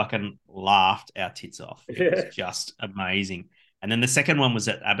just fucking laughed our tits off. It was just amazing. And then the second one was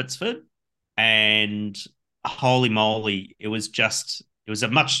at Abbotsford. And holy moly, it was a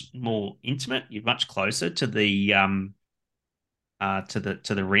much more intimate, you're much closer to the to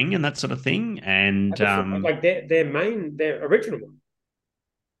the ring and that sort of thing. And like their original one.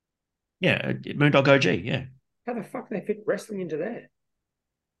 Yeah, Moondog OG, yeah. How the fuck they fit wrestling into there?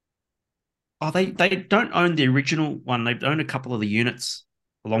 Oh, they don't own the original one. They own a couple of the units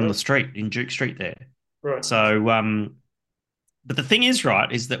along the street in Duke Street there. Right. So but the thing is,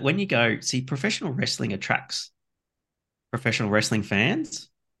 right, is that when you go see professional wrestling attracts professional wrestling fans.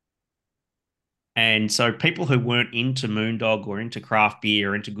 And so people who weren't into Moondog or into craft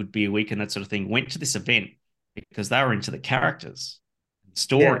beer or into Good Beer Week and that sort of thing went to this event because they were into the characters, the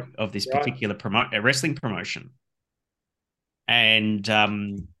story of this particular wrestling promotion. And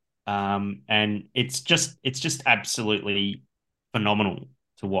it's just absolutely phenomenal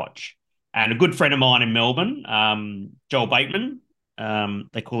to watch. And a good friend of mine in Melbourne, Joel Bateman,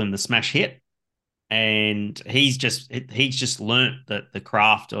 they call him the Smash Hit, and he's just learnt the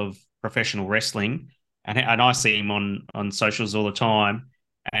craft of professional wrestling, and I see him on socials all the time,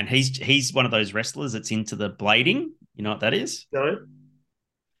 and he's one of those wrestlers that's into the blading. You know what that is? No.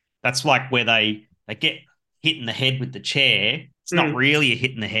 That's like where they get hit in the head with the chair. It's not really a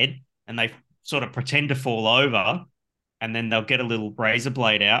hit in the head, and they sort of pretend to fall over, and then they'll get a little razor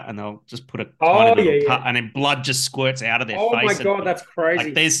blade out and they'll just put a tiny little cut, and then blood just squirts out of their face. Oh my God, that's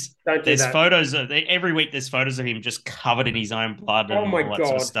crazy! Like there's photos of every week. There's photos of him just covered in his own blood and all that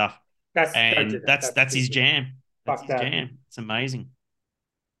sort of stuff. That's his jam. That's his jam. It's amazing.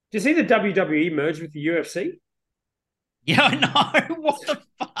 Do you see the WWE merge with the UFC? Yeah, I know. What the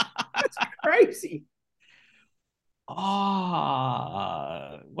fuck? That's crazy.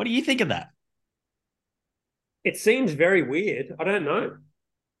 What do you think of that? It seems very weird. I don't know.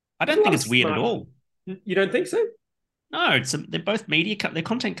 I don't think it's weird at all. You don't think so? No, they're both they're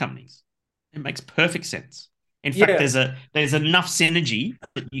content companies. It makes perfect sense. In fact, there's enough synergy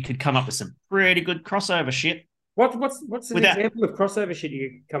that you could come up with some pretty good crossover shit. What's an example of crossover shit you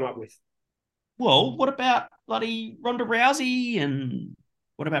could come up with? Well, what about bloody Ronda Rousey, and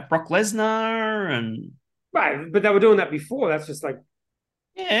what about Brock Lesnar? And right, but they were doing that before. That's just like,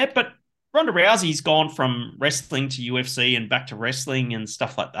 yeah, but Ronda Rousey's gone from wrestling to UFC and back to wrestling and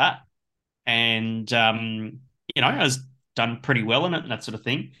stuff like that. And has done pretty well in it and that sort of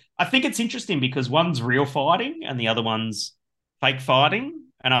thing. I think it's interesting because one's real fighting and the other one's fake fighting,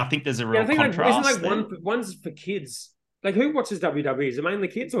 and I think there's a Yeah, I real think like isn't contrast like there. one's for kids. Like who watches WWE? Is it mainly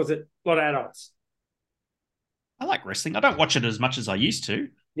kids or is it a lot of adults? I like wrestling. I don't watch it as much as I used to,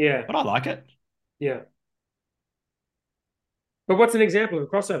 Yeah, but I like it. yeah. But what's an example of a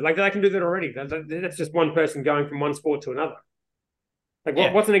crossover? Like they can do that already. That's just one person going from one sport to another. Like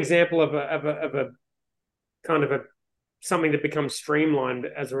Yeah. what's an example of a kind of a something that becomes streamlined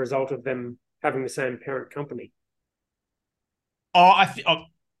as a result of them having the same parent company? Oh,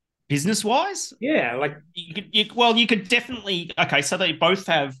 business wise, Yeah, like you could definitely. Okay, so they both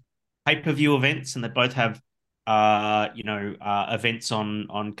have pay-per-view events, and they both have events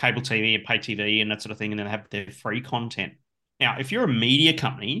on cable TV and pay TV and that sort of thing, and then have their free content. Now, if you're a media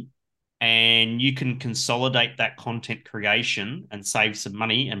company and you can consolidate that content creation and save some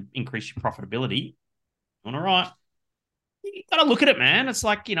money and increase your profitability, all right, you got to look at it, man. It's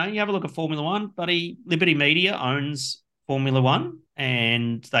like, you have a look at Formula One, buddy. Liberty Media owns Formula One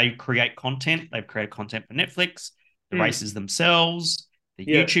and they create content. They've created content for Netflix, the races themselves, the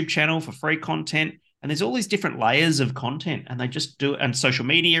yeah. YouTube channel for free content. And there's all these different layers of content and they just do it, and social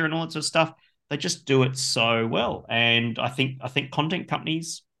media and all that sort of stuff. They just do it so well. And I think it's content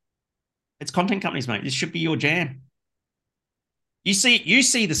companies, mate. This should be your jam. You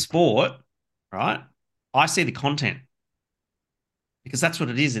see the sport, right? I see the content because that's what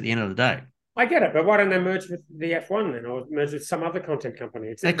it is at the end of the day. I get it, but why don't they merge with the F1 then, or merge with some other content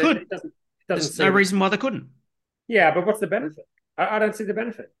company? They could. It doesn't There's no seem. reason why they couldn't. Yeah, but what's the benefit? I don't see the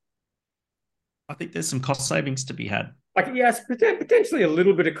benefit. I think there's some cost savings to be had. Like, yes, potentially a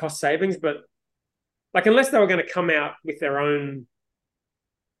little bit of cost savings, but like unless they were going to come out with their own,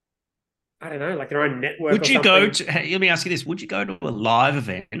 I don't know, like their own network Would or you something. go to? Hey, let me ask you this: would you go to a live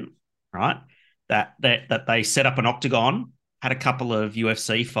event, right? That they set up an octagon, had a couple of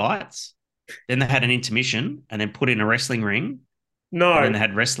UFC fights, then they had an intermission, and then put in a wrestling ring, and then No, they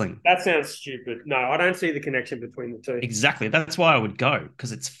had wrestling. that sounds stupid. No, I don't see the connection between the two. Exactly. That's why I would go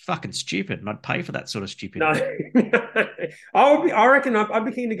because it's fucking stupid, and I'd pay for that sort of No, stupidity. I reckon I'd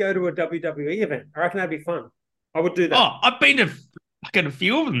be keen to go to a WWE event. I reckon that'd be fun. I would do that. Oh, I've been to fucking a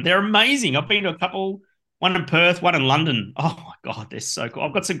few of them. They're amazing. I've been to a couple. One in Perth, one in London. Oh my god, they're so cool.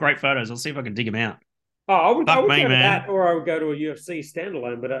 I've got some great photos. I'll see if I can dig them out. Oh, I Fuck would me, go to man. that, or I would go to a UFC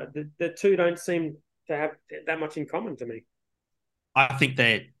standalone. But the two don't seem to have that much in common to me. I think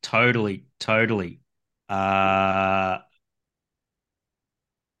they're totally. Uh,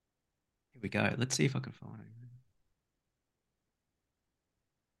 Here we go. Let's see if I can find it.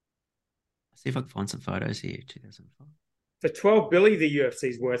 See if I can find some photos here. 2005. For 12 billy, the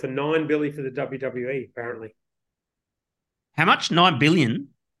UFC's worth, and 9 billy for the WWE. Apparently, How much? 9 billion.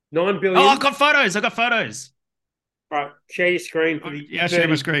 9 Oh, billion. I've got photos. I've got photos. Right, share your screen for the Yeah, share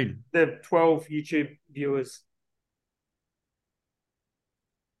my screen. the 12 YouTube viewers.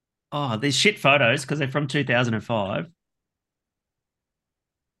 Oh, these shit photos because they're from 2005.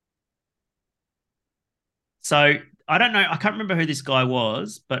 So I don't know. I can't remember who this guy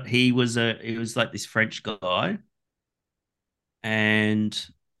was, but he was like this French guy. And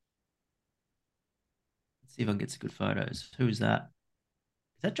let's see if I can get some good photos. Who is that?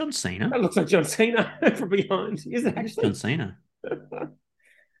 Is that John Cena? That looks like John Cena from behind. Is it It's actually? John Cena.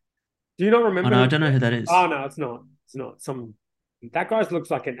 Do you not Oh remember? no, I don't know who that is. Oh no, it's not. It's not. That guy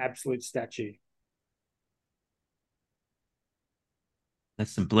looks like an absolute statue.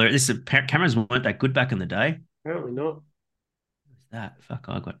 That's some blur. Cameras weren't that good back in the day. Apparently not. Who's that? Fuck,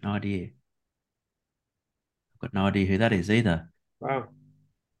 I got no idea. I've got no idea who that is either. Wow.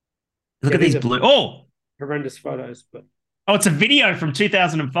 Look Yeah, at these these are blue. Oh, horrendous photos, but it's a video from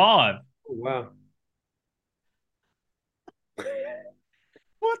 2005. oh, wow.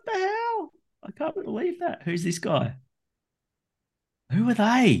 What the hell? I can't believe that. Who's this guy? Who are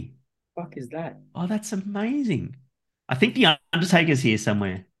they? Fuck is that? Oh, that's amazing. I think the Undertaker's here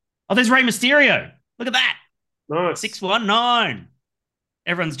somewhere. Oh, there's Rey Mysterio. Look at that. Nice. 619.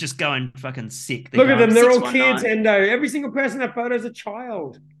 Everyone's just going fucking sick. Look at them. They're all 619. kids, Endo. Every single person in that photo is a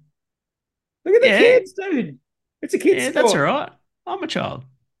child. Look at the Yeah. kids, dude. It's a kid's Yeah, store. that's all right. I'm a child.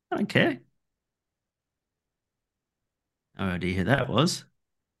 I don't care. No idea who that was.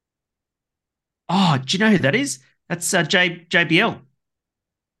 Oh, do you know who that is? That's JBL.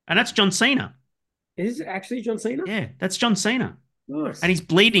 And that's John Cena. Is it actually John Cena? Yeah, that's John Cena. Nice. And he's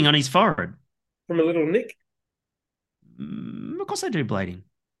bleeding on his forehead. From a little nick. Of course I do bleeding.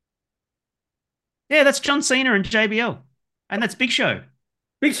 Yeah, that's John Cena and JBL. And that's Big Show.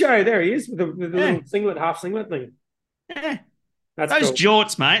 Big Show, there he is with the Yeah. little singlet, half singlet thing. Yeah. That's Those cool.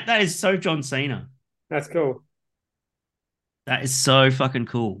 jorts, mate. That is so John Cena. That's cool. That is so fucking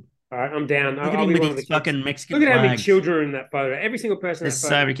cool. All right, I'm down. Look at I'll him be with one of the his kids. fucking Mexican Look at how many flags. children are in that photo. Every single person in There's that so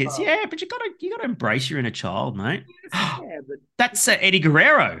photo many is a kids. child. Yeah, but you gotta embrace your inner child, mate. Yeah, but That's Eddie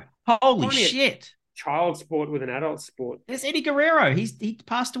Guerrero. Holy finding a shit. child sport with an adult sport. There's Eddie Guerrero. He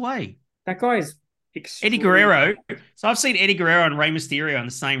passed away. That guy is Eddie extreme. Guerrero. So I've seen Eddie Guerrero and Rey Mysterio in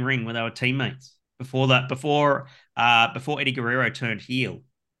the same ring when they were teammates. Before Eddie Guerrero turned heel.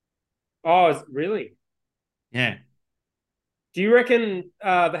 Oh, really? Yeah. Do you reckon they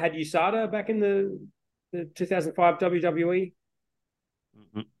had USADA back in the 2005 WWE?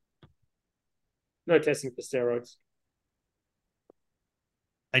 Mhm. No testing for steroids.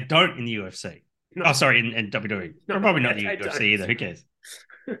 They don't in the UFC. No, Oh, sorry, in WWE. no, Probably not the they UFC don't. either. Who cares?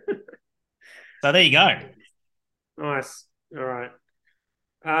 So there you go. Nice. All right.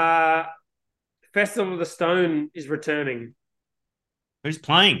 Uh, Festival of the Stone is returning. Who's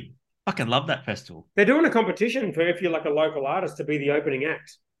playing? Fucking love that festival. They're doing a competition for if you're like a local artist to be the opening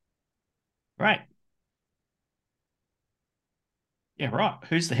act. Right. Yeah, right.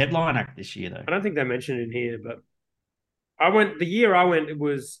 Who's the headline act this year, though? I don't think they mentioned it in here, but I went the year I went. It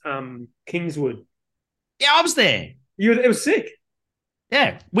was Kingswood. Yeah, I was there. It was sick.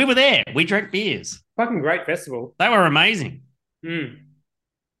 Yeah, we were there. We drank beers. Fucking great festival. They were amazing. Mm.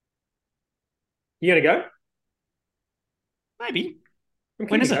 You gonna go? Maybe. I'm When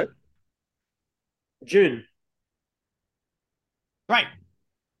keen is to it? go. June. Great.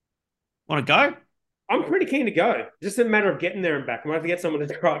 Want to go? I'm pretty keen to go. Just a matter of getting there and back. I might have to get someone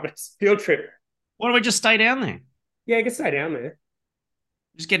to drive us. Field trip. Why don't we just stay down there? Yeah, you can stay down there.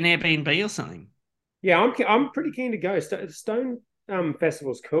 Just get an Airbnb or something. Yeah, I'm pretty keen to go. Stone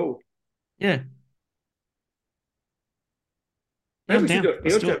Festival's cool. Yeah. Yeah, Maybe I'm we should down. do a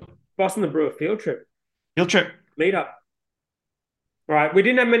field trip. Boston the Brewer field trip. Field trip. Meet up. All right. We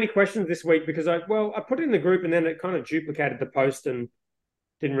didn't have many questions this week because I put it in the group and then it kind of duplicated the post and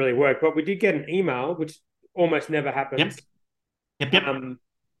didn't really work. But we did get an email, which almost never happens. Yep.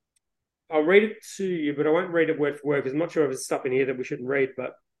 I'll read it to you, but I won't read it word for word because I'm not sure if there's stuff in here that we shouldn't read.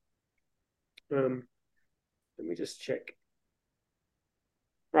 But let me just check.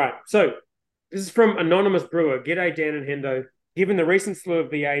 Right. So this is from Anonymous Brewer. G'day, Dan and Hendo. Given the recent slew of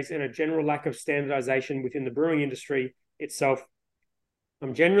VAs and a general lack of standardization within the brewing industry itself,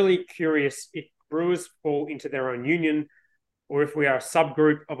 I'm generally curious if brewers fall into their own union or if we are a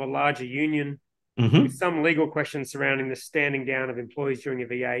subgroup of a larger union with some legal questions surrounding the standing down of employees during a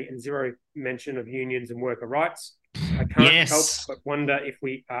VA and zero mention of unions and worker rights. I can't help but wonder if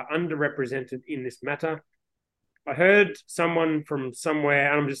we are underrepresented in this matter. I heard someone from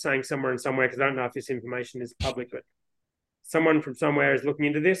somewhere, and I'm just saying somewhere and somewhere because I don't know if this information is public, but someone from somewhere is looking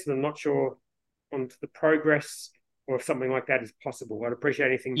into this, and I'm not sure on the progress or if something like that is possible. I'd appreciate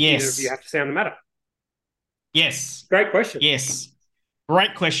anything either of you have to say on the matter. Yes. Great question. Yes.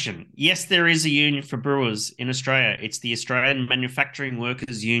 Great question. Yes, there is a union for brewers in Australia. It's the Australian Manufacturing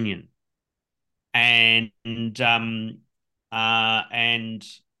Workers Union. And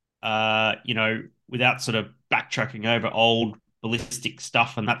without sort of backtracking over old ballistic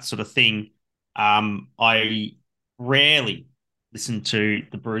stuff and that sort of thing, I rarely listen to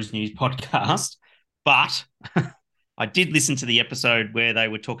the Brews News podcast, but I did listen to the episode where they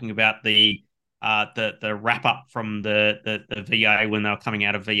were talking about the wrap up from the VA when they were coming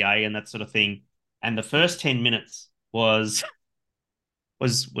out of VA and that sort of thing. And the first 10 minutes was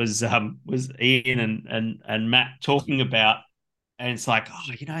Ian and Matt talking about, and it's like,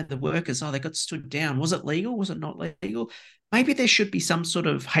 the workers, they got stood down. Was it legal? Was it not legal? Maybe there should be some sort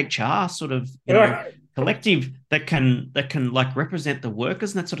of HR sort of collective that can like represent the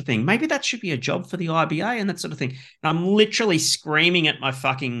workers and that sort of thing. Maybe that should be a job for the IBA and that sort of thing. And I'm literally screaming at my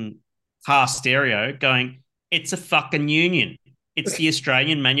fucking car stereo going, it's a fucking union. It's the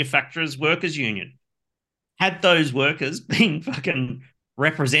Australian Manufacturers Workers Union. Had those workers been fucking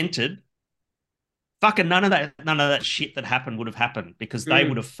represented, fucking none of that shit that happened would have happened because they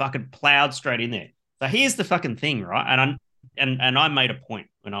would have fucking plowed straight in there. So here's the fucking thing, right? And I made a point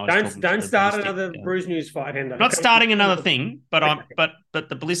when I was don't start another Brews News fight, Hendo. Not starting another thing, but but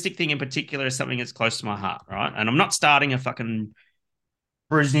the ballistic thing in particular is something that's close to my heart, right? And I'm not starting a fucking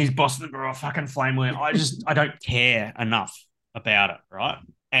Brews News Boston or a fucking flame war. I don't care enough about it, right?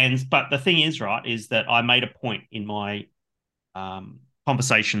 But the thing is, right, is that I made a point in my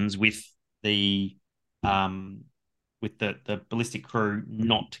conversations with the ballistic crew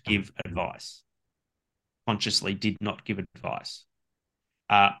not to give advice. Consciously did not give advice.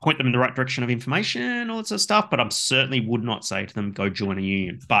 Point them in the right direction of information, all that sort of stuff, but I certainly would not say to them, go join a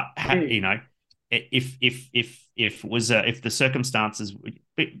union. But if the circumstances,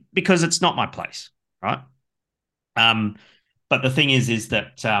 because it's not my place, right? But the thing is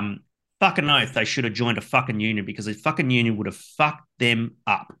that fucking oath they should have joined a fucking union, because a fucking union would have fucked them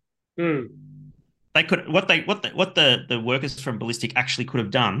up. They could what the workers from Ballistic actually could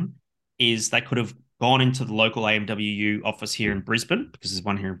have done is they could have gone into the local AMWU office here in Brisbane, because there's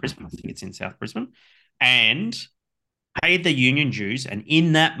one here in Brisbane. I think it's in South Brisbane, and paid the union dues. And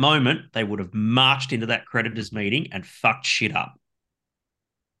in that moment, they would have marched into that creditors meeting and fucked shit up.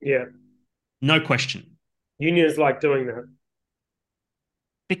 Yeah. No question. Unions like doing that.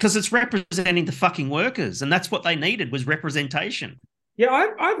 Because it's representing the fucking workers, and that's what they needed, was representation. Yeah,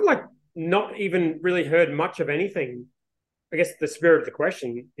 I've like not even really heard much of anything. I guess the spirit of the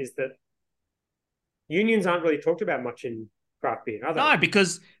question is that unions aren't really talked about much in craft beer, are they? No,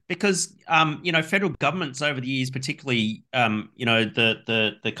 because federal governments over the years, particularly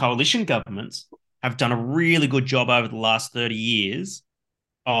the coalition governments, have done a really good job over the last 30 years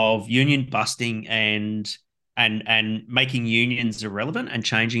of union busting and making unions irrelevant, and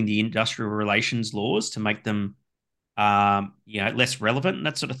changing the industrial relations laws to make them less relevant and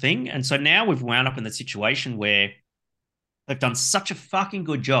that sort of thing. And so now we've wound up in the situation where they've done such a fucking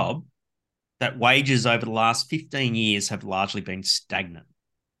good job that wages over the last 15 years have largely been stagnant.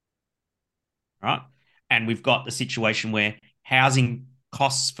 Right? And we've got the situation where housing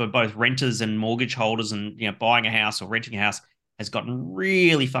costs for both renters and mortgage holders, and buying a house or renting a house, has gotten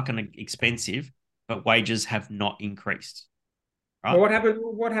really fucking expensive, but wages have not increased. Right? Well,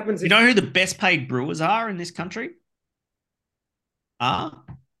 what happens if... You know who the best paid brewers are in this country? The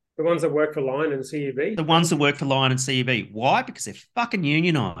ones that work for Lion and CUB? The ones that work for Lion and CUB. Why? Because they're fucking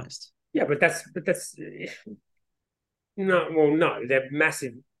unionised. Yeah, but that's no, they're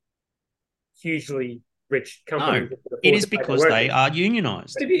massive, hugely rich companies. No, it is because they are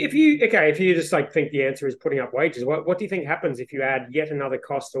unionised. If you just like think the answer is putting up wages, what do you think happens if you add yet another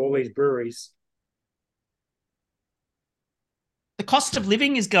cost to all these breweries? The cost of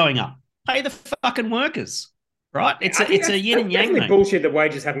living is going up. Pay the fucking workers, right? It's a yin and yang. Definitely bullshit that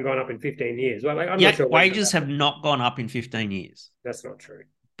wages haven't gone up in 15 years. Well, I'm not sure wages have not gone up in 15 years. That's not true.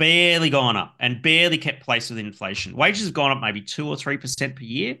 Barely gone up, and barely kept pace with inflation. Wages have gone up maybe 2 or 3% per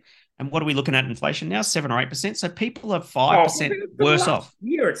year. And what are we looking at inflation now? 7 or 8%. So people are 5% worse off.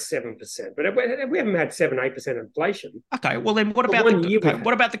 Year it's 7%, but we haven't had 7-8% inflation. Okay, well then what about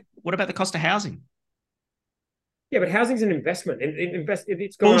the cost of housing? Yeah, but housing's an investment.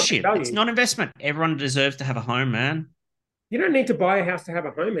 It's gone bullshit. Up in value. It's not investment. Everyone deserves to have a home, man. You don't need to buy a house to have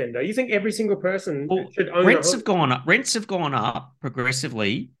a home, Endo. You think every single person should own rents a home? Have gone up. Rents have gone up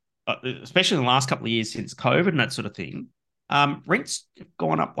progressively, especially in the last couple of years since COVID and that sort of thing. Rents have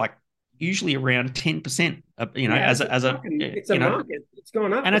gone up like usually around 10%. It's a market. It's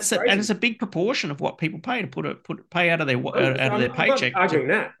gone up, and it's a big proportion of what people pay to pay out of their paycheck. I'm not arguing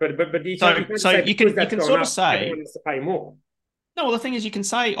that, but you can sort of say everyone needs to pay more. No, well, the thing is, you can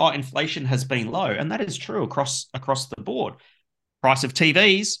say, inflation has been low, and that is true across the board. Price of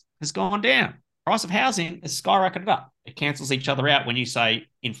TVs has gone down. Price of housing has skyrocketed up. It cancels each other out when you say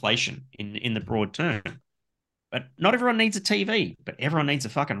inflation in the broad term. But not everyone needs a TV, but everyone needs a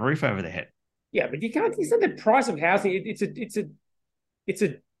fucking roof over their head. Yeah, but you can't. You said the price of housing. It's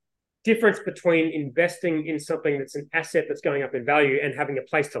a difference between investing in something that's an asset that's going up in value and having a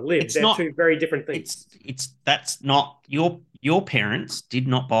place to live. They're two very different things. That's not your parents did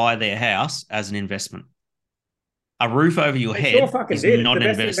not buy their house as an investment. A roof over your head is not an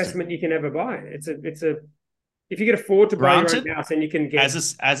investment you can ever buy. It's a if you can afford to buy your own house and you can get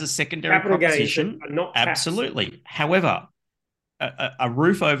as a secondary proposition, not absolutely. However, a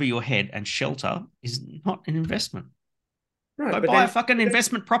roof over your head and shelter is not an investment. Right, go buy a fucking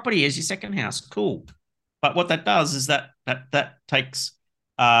investment property as your second house. Cool. But what that does is that takes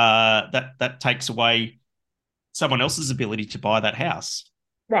away someone else's ability to buy that house.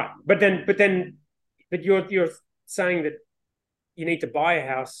 Right. But you're saying that you need to buy a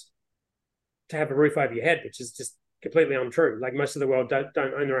house to have a roof over your head, which is just completely untrue. Like most of the world don't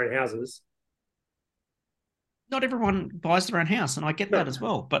own their own houses. Not everyone buys their own house, and I get that as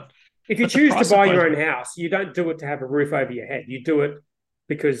well. But if you choose to buy your own house, you don't do it to have a roof over your head. You do it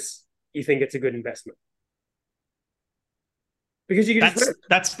because you think it's a good investment. Because you can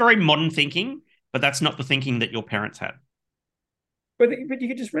that's very modern thinking, but that's not the thinking that your parents had. But you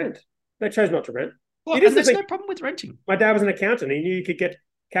could just rent. They chose not to rent. Well, and there's no problem with renting. My dad was an accountant. He knew you could get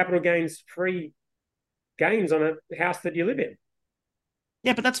capital gains free gains on a house that you live in.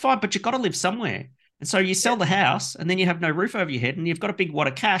 Yeah, but that's fine. But you've got to live somewhere. And so you sell the house and then you have no roof over your head and you've got a big wad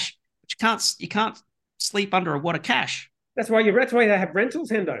of cash, but you can't sleep under a wad of cash. That's why they have rentals,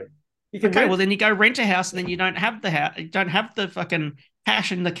 Hendo. Well then you go rent a house and then you don't have the house, you don't have the fucking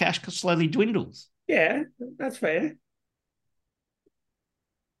cash, and the cash slowly dwindles. Yeah, that's fair.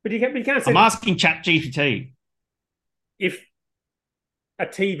 But you can't I'm say asking ChatGPT. if a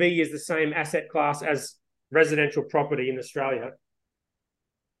TV is the same asset class as residential property in Australia.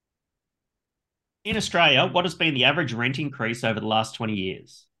 In Australia, what has been the average rent increase over the last 20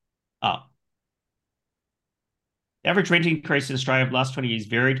 years? Oh, the average rent increase in Australia over the last 20 years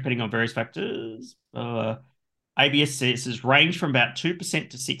vary depending on various factors. ABS says range from about 2%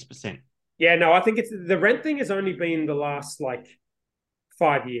 to 6%. Yeah, no, I think it's the rent thing has only been the last like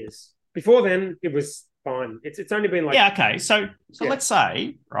 5 years. Before then, it was fine. It's only been like Yeah, okay. So yeah. let's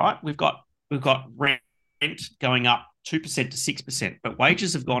say, right, we've got rent going up 2% to 6%, but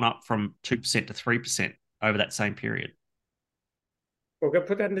wages have gone up from 2% to 3% over that same period. We'll go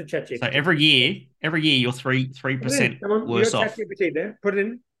put that into So ChatGPT. every year you're three Put it in. percent Come on, you worse got off. ChatGPT there. Put it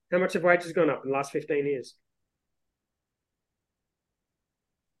in. How much have wages gone up in the last 15 years?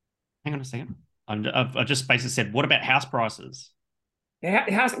 Hang on a second. I've just basically said, what about house prices?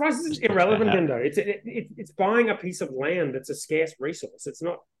 House prices is Just talks about irrelevant, how. Gendo. It's buying a piece of land that's a scarce resource. It's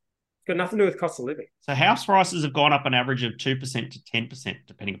not. It's got nothing to do with cost of living. So house prices have gone up an average of 2% to 10%,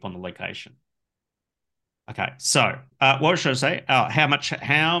 depending upon the location. Okay, so what should I say? How much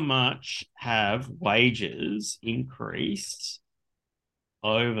have wages increased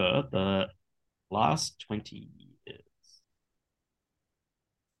over the last 20 years?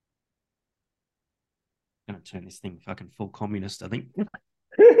 I'm going to turn this thing fucking full communist, I think. All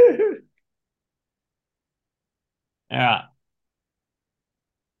right.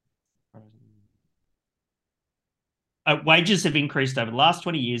 Wages have increased over the last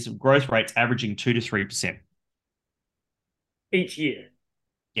 20 years, with growth rates averaging 2 to 3%. Each year.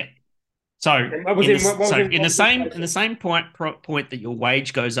 Yeah. So in the same point that your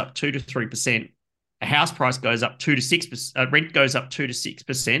wage goes up 2 to 3%, a house price goes up 2 to 6%, rent goes up 2 to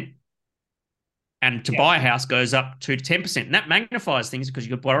 6%, and to buy a house goes up 2 to 10%. And that magnifies things because you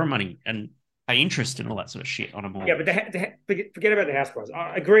could borrow money and pay interest and all that sort of shit on a mortgage. Yeah, but forget about the house price.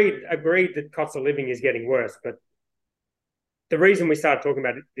 I agreed that cost of living is getting worse, but the reason we started talking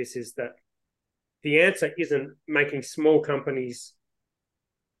about this is that the answer isn't making small companies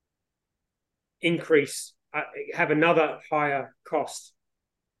have another higher cost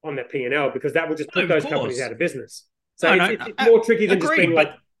on their P&L, because that will just put those companies out of business. So it's more tricky than just being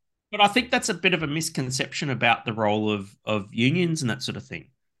like. But I think that's a bit of a misconception about the role of unions and that sort of thing,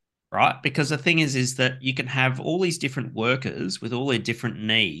 right? Because the thing is that you can have all these different workers with all their different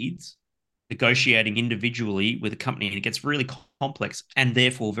needs negotiating individually with a company, and it gets really complex and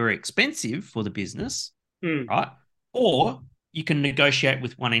therefore very expensive for the business, right? Or you can negotiate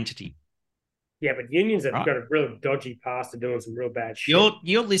with one entity. Yeah, but unions have got a real dodgy past of doing some real bad shit.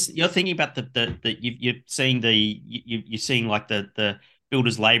 You're thinking about you're seeing like the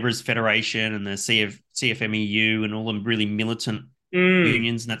Builders Labourers Federation and the CFMEU and all them really militant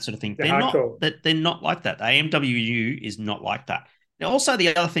unions and that sort of thing. They're not like that. The AMWU is not like that. Now, also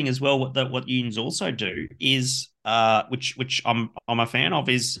the other thing as well, what unions also do is, which I'm a fan of,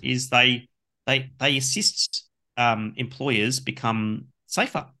 is they assist employers become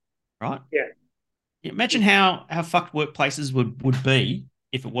safer, right? Yeah. Imagine how fucked workplaces would be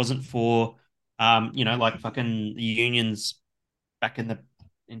if it wasn't for, like fucking the unions back in the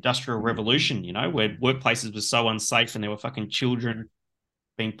Industrial Revolution, where workplaces were so unsafe and there were fucking children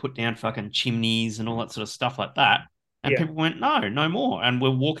being put down fucking chimneys and all that sort of stuff like that. And people went, no more. And we're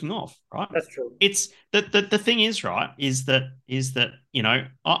walking off, right? That's true. It's the thing is, right, is that,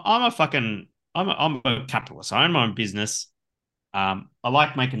 I'm a capitalist. I own my own business. I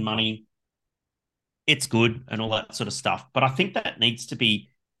like making money. It's good and all that sort of stuff. But I think that needs to be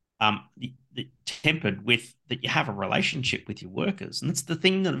tempered with that you have a relationship with your workers. And that's the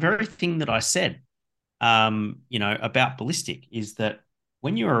very thing that I said, about Ballistic, is that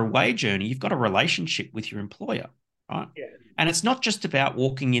when you're a wage earner, you've got a relationship with your employer, right? Yeah. And it's not just about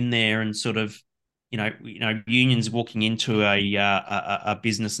walking in there and sort of, unions walking into a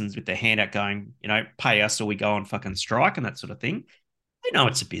business and with their hand out going, pay us or we go on fucking strike and that sort of thing. They know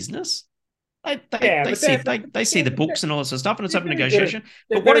it's a business. They see the books and all that sort of stuff, and it's open negotiation.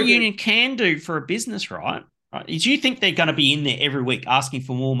 But what a union can do for a business, right, is you think they're going to be in there every week asking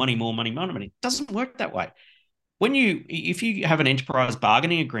for more money, more money, more money. It doesn't work that way. If you have an enterprise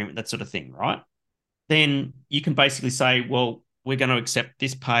bargaining agreement, that sort of thing, right, then you can basically say, well, we're going to accept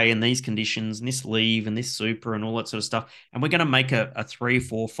this pay and these conditions and this leave and this super and all that sort of stuff, and we're going to make a 3,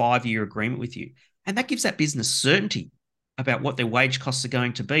 4, 5 year agreement with you, and that gives that business certainty about what their wage costs are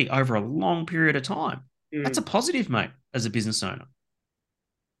going to be over a long period of time. That's a positive, mate, as a business owner.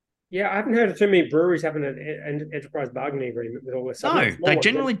 Yeah, I haven't heard of too many breweries having an enterprise bargaining agreement with all this stuff. No, they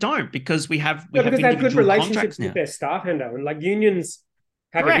generally don't, because we have because they have good individual relationships contracts now with their staff, Hendo, and like unions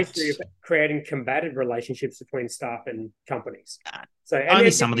have a Correct. history of creating combative relationships between staff and companies. So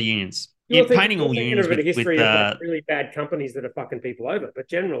Only some of the unions. You're painting all unions of a history with of like really bad companies that are fucking people over, but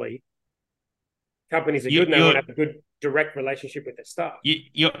generally companies are good and they want to have a good direct relationship with their staff.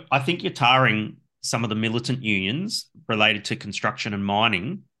 I think you're tarring some of the militant unions related to construction and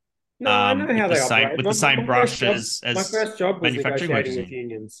mining. No, I know how they operate. With the same brush as my first job was manufacturing negotiating workers. with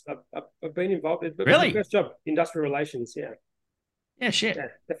unions. I've been involved. It was Really? my first job, industrial relations. Yeah. Yeah, shit. Yeah,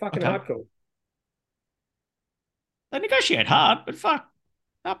 they're fucking hardcore. They negotiate hard, but fuck,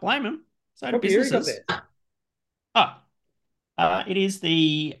 can't blame them. So do businesses. It is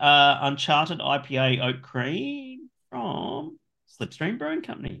the Uncharted IPA Oak Cream from Slipstream Brewing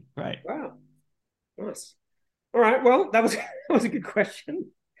Company. Great. Wow, nice. All right, well, that was a good question.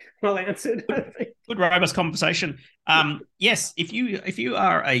 Well answered. Good robust conversation. Yes, if you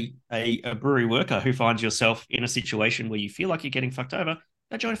are a brewery worker who finds yourself in a situation where you feel like you're getting fucked over,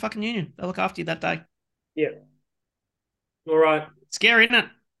 go join a fucking union. They'll look after you that day. Yeah. All right. Scary, isn't it?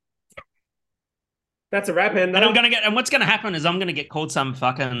 That's a wrap, man. And what's gonna happen is I'm gonna get called some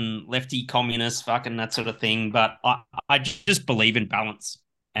fucking lefty communist, fucking that sort of thing. But I just believe in balance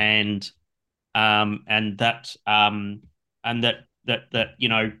and that you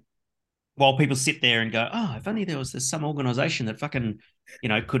know, while people sit there and go, oh, if only there was some organization that fucking, you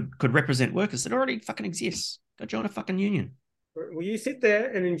know, could represent workers that already fucking exists. Go join a fucking union. Will you sit there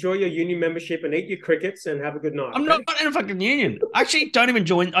and enjoy your union membership and eat your crickets and have a good night? I'm not in a fucking union. I actually don't even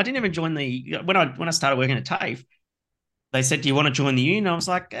join. I didn't even join when I started working at TAFE. They said, "Do you want to join the union?" I was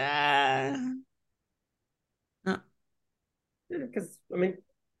like, no. Because I mean,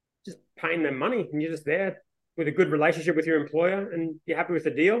 just paying them money and you're just there with a good relationship with your employer and you're happy with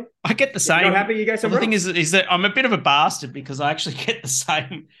the deal. I get the same. If you're not happy, you go somewhere else. The thing is that I'm a bit of a bastard because I actually get the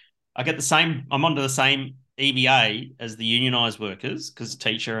same. I get the same. I'm onto the same EBA as the unionised workers because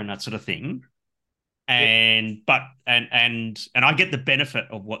teacher and that sort of thing, and I get the benefit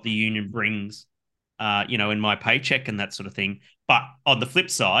of what the union brings, you know, in my paycheck and that sort of thing. But on the flip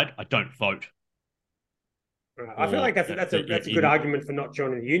side, I don't vote. I feel like that's a good argument for not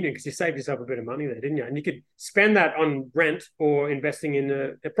joining the union because you saved yourself a bit of money there, didn't you? And you could spend that on rent or investing in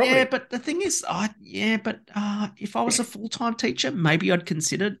a property. Yeah, but the thing is, if I was a full-time teacher, maybe I'd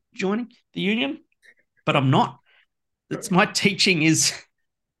consider joining the union, but I'm not. It's my teaching is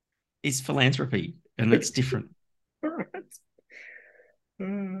philanthropy, and it's different. All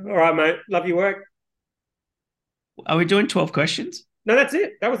right, mate. Love your work. Are we doing 12 questions? No, that's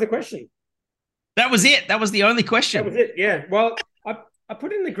it. That was the question. That was it. That was the only question. That was it. Yeah. Well, I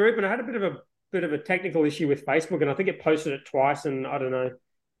put it in the group, and I had a bit of a technical issue with Facebook, and I think it posted it twice, and I don't know,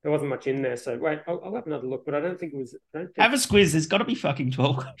 there wasn't much in there. So wait, I'll have another look, but I don't think it was. Have a squiz. There's got to be fucking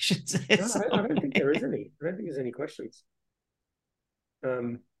 12 questions. No, I don't think there is any. I don't think there's any questions.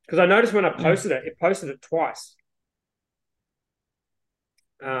 Because I noticed when I posted it posted it twice.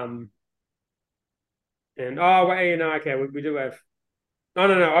 And okay, we do have.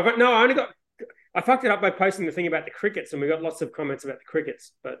 No, I fucked it up by posting the thing about the crickets, and we got lots of comments about the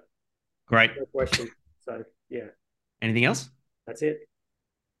crickets, but great no question. So yeah. Anything else? That's it.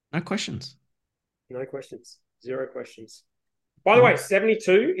 No questions. No questions. 0 questions. By the way,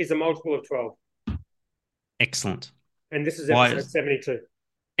 72 is a multiple of 12. Excellent. And this is episode 72.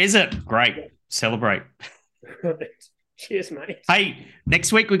 Is it? Great. Yeah. Celebrate. Cheers, mate. Hey,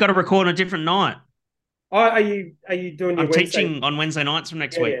 next week we got to record a different night. Oh, are you doing your Wednesday? Teaching on Wednesday nights from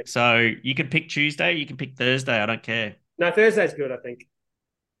next week. Yeah. So you can pick Tuesday, you can pick Thursday. I don't care. No, Thursday's good, I think.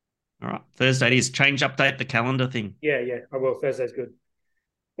 All right. Thursday it is. Update the calendar thing. Yeah, I will. Thursday's good.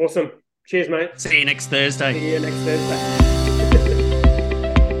 Awesome. Cheers, mate. See you next Thursday. See you next Thursday.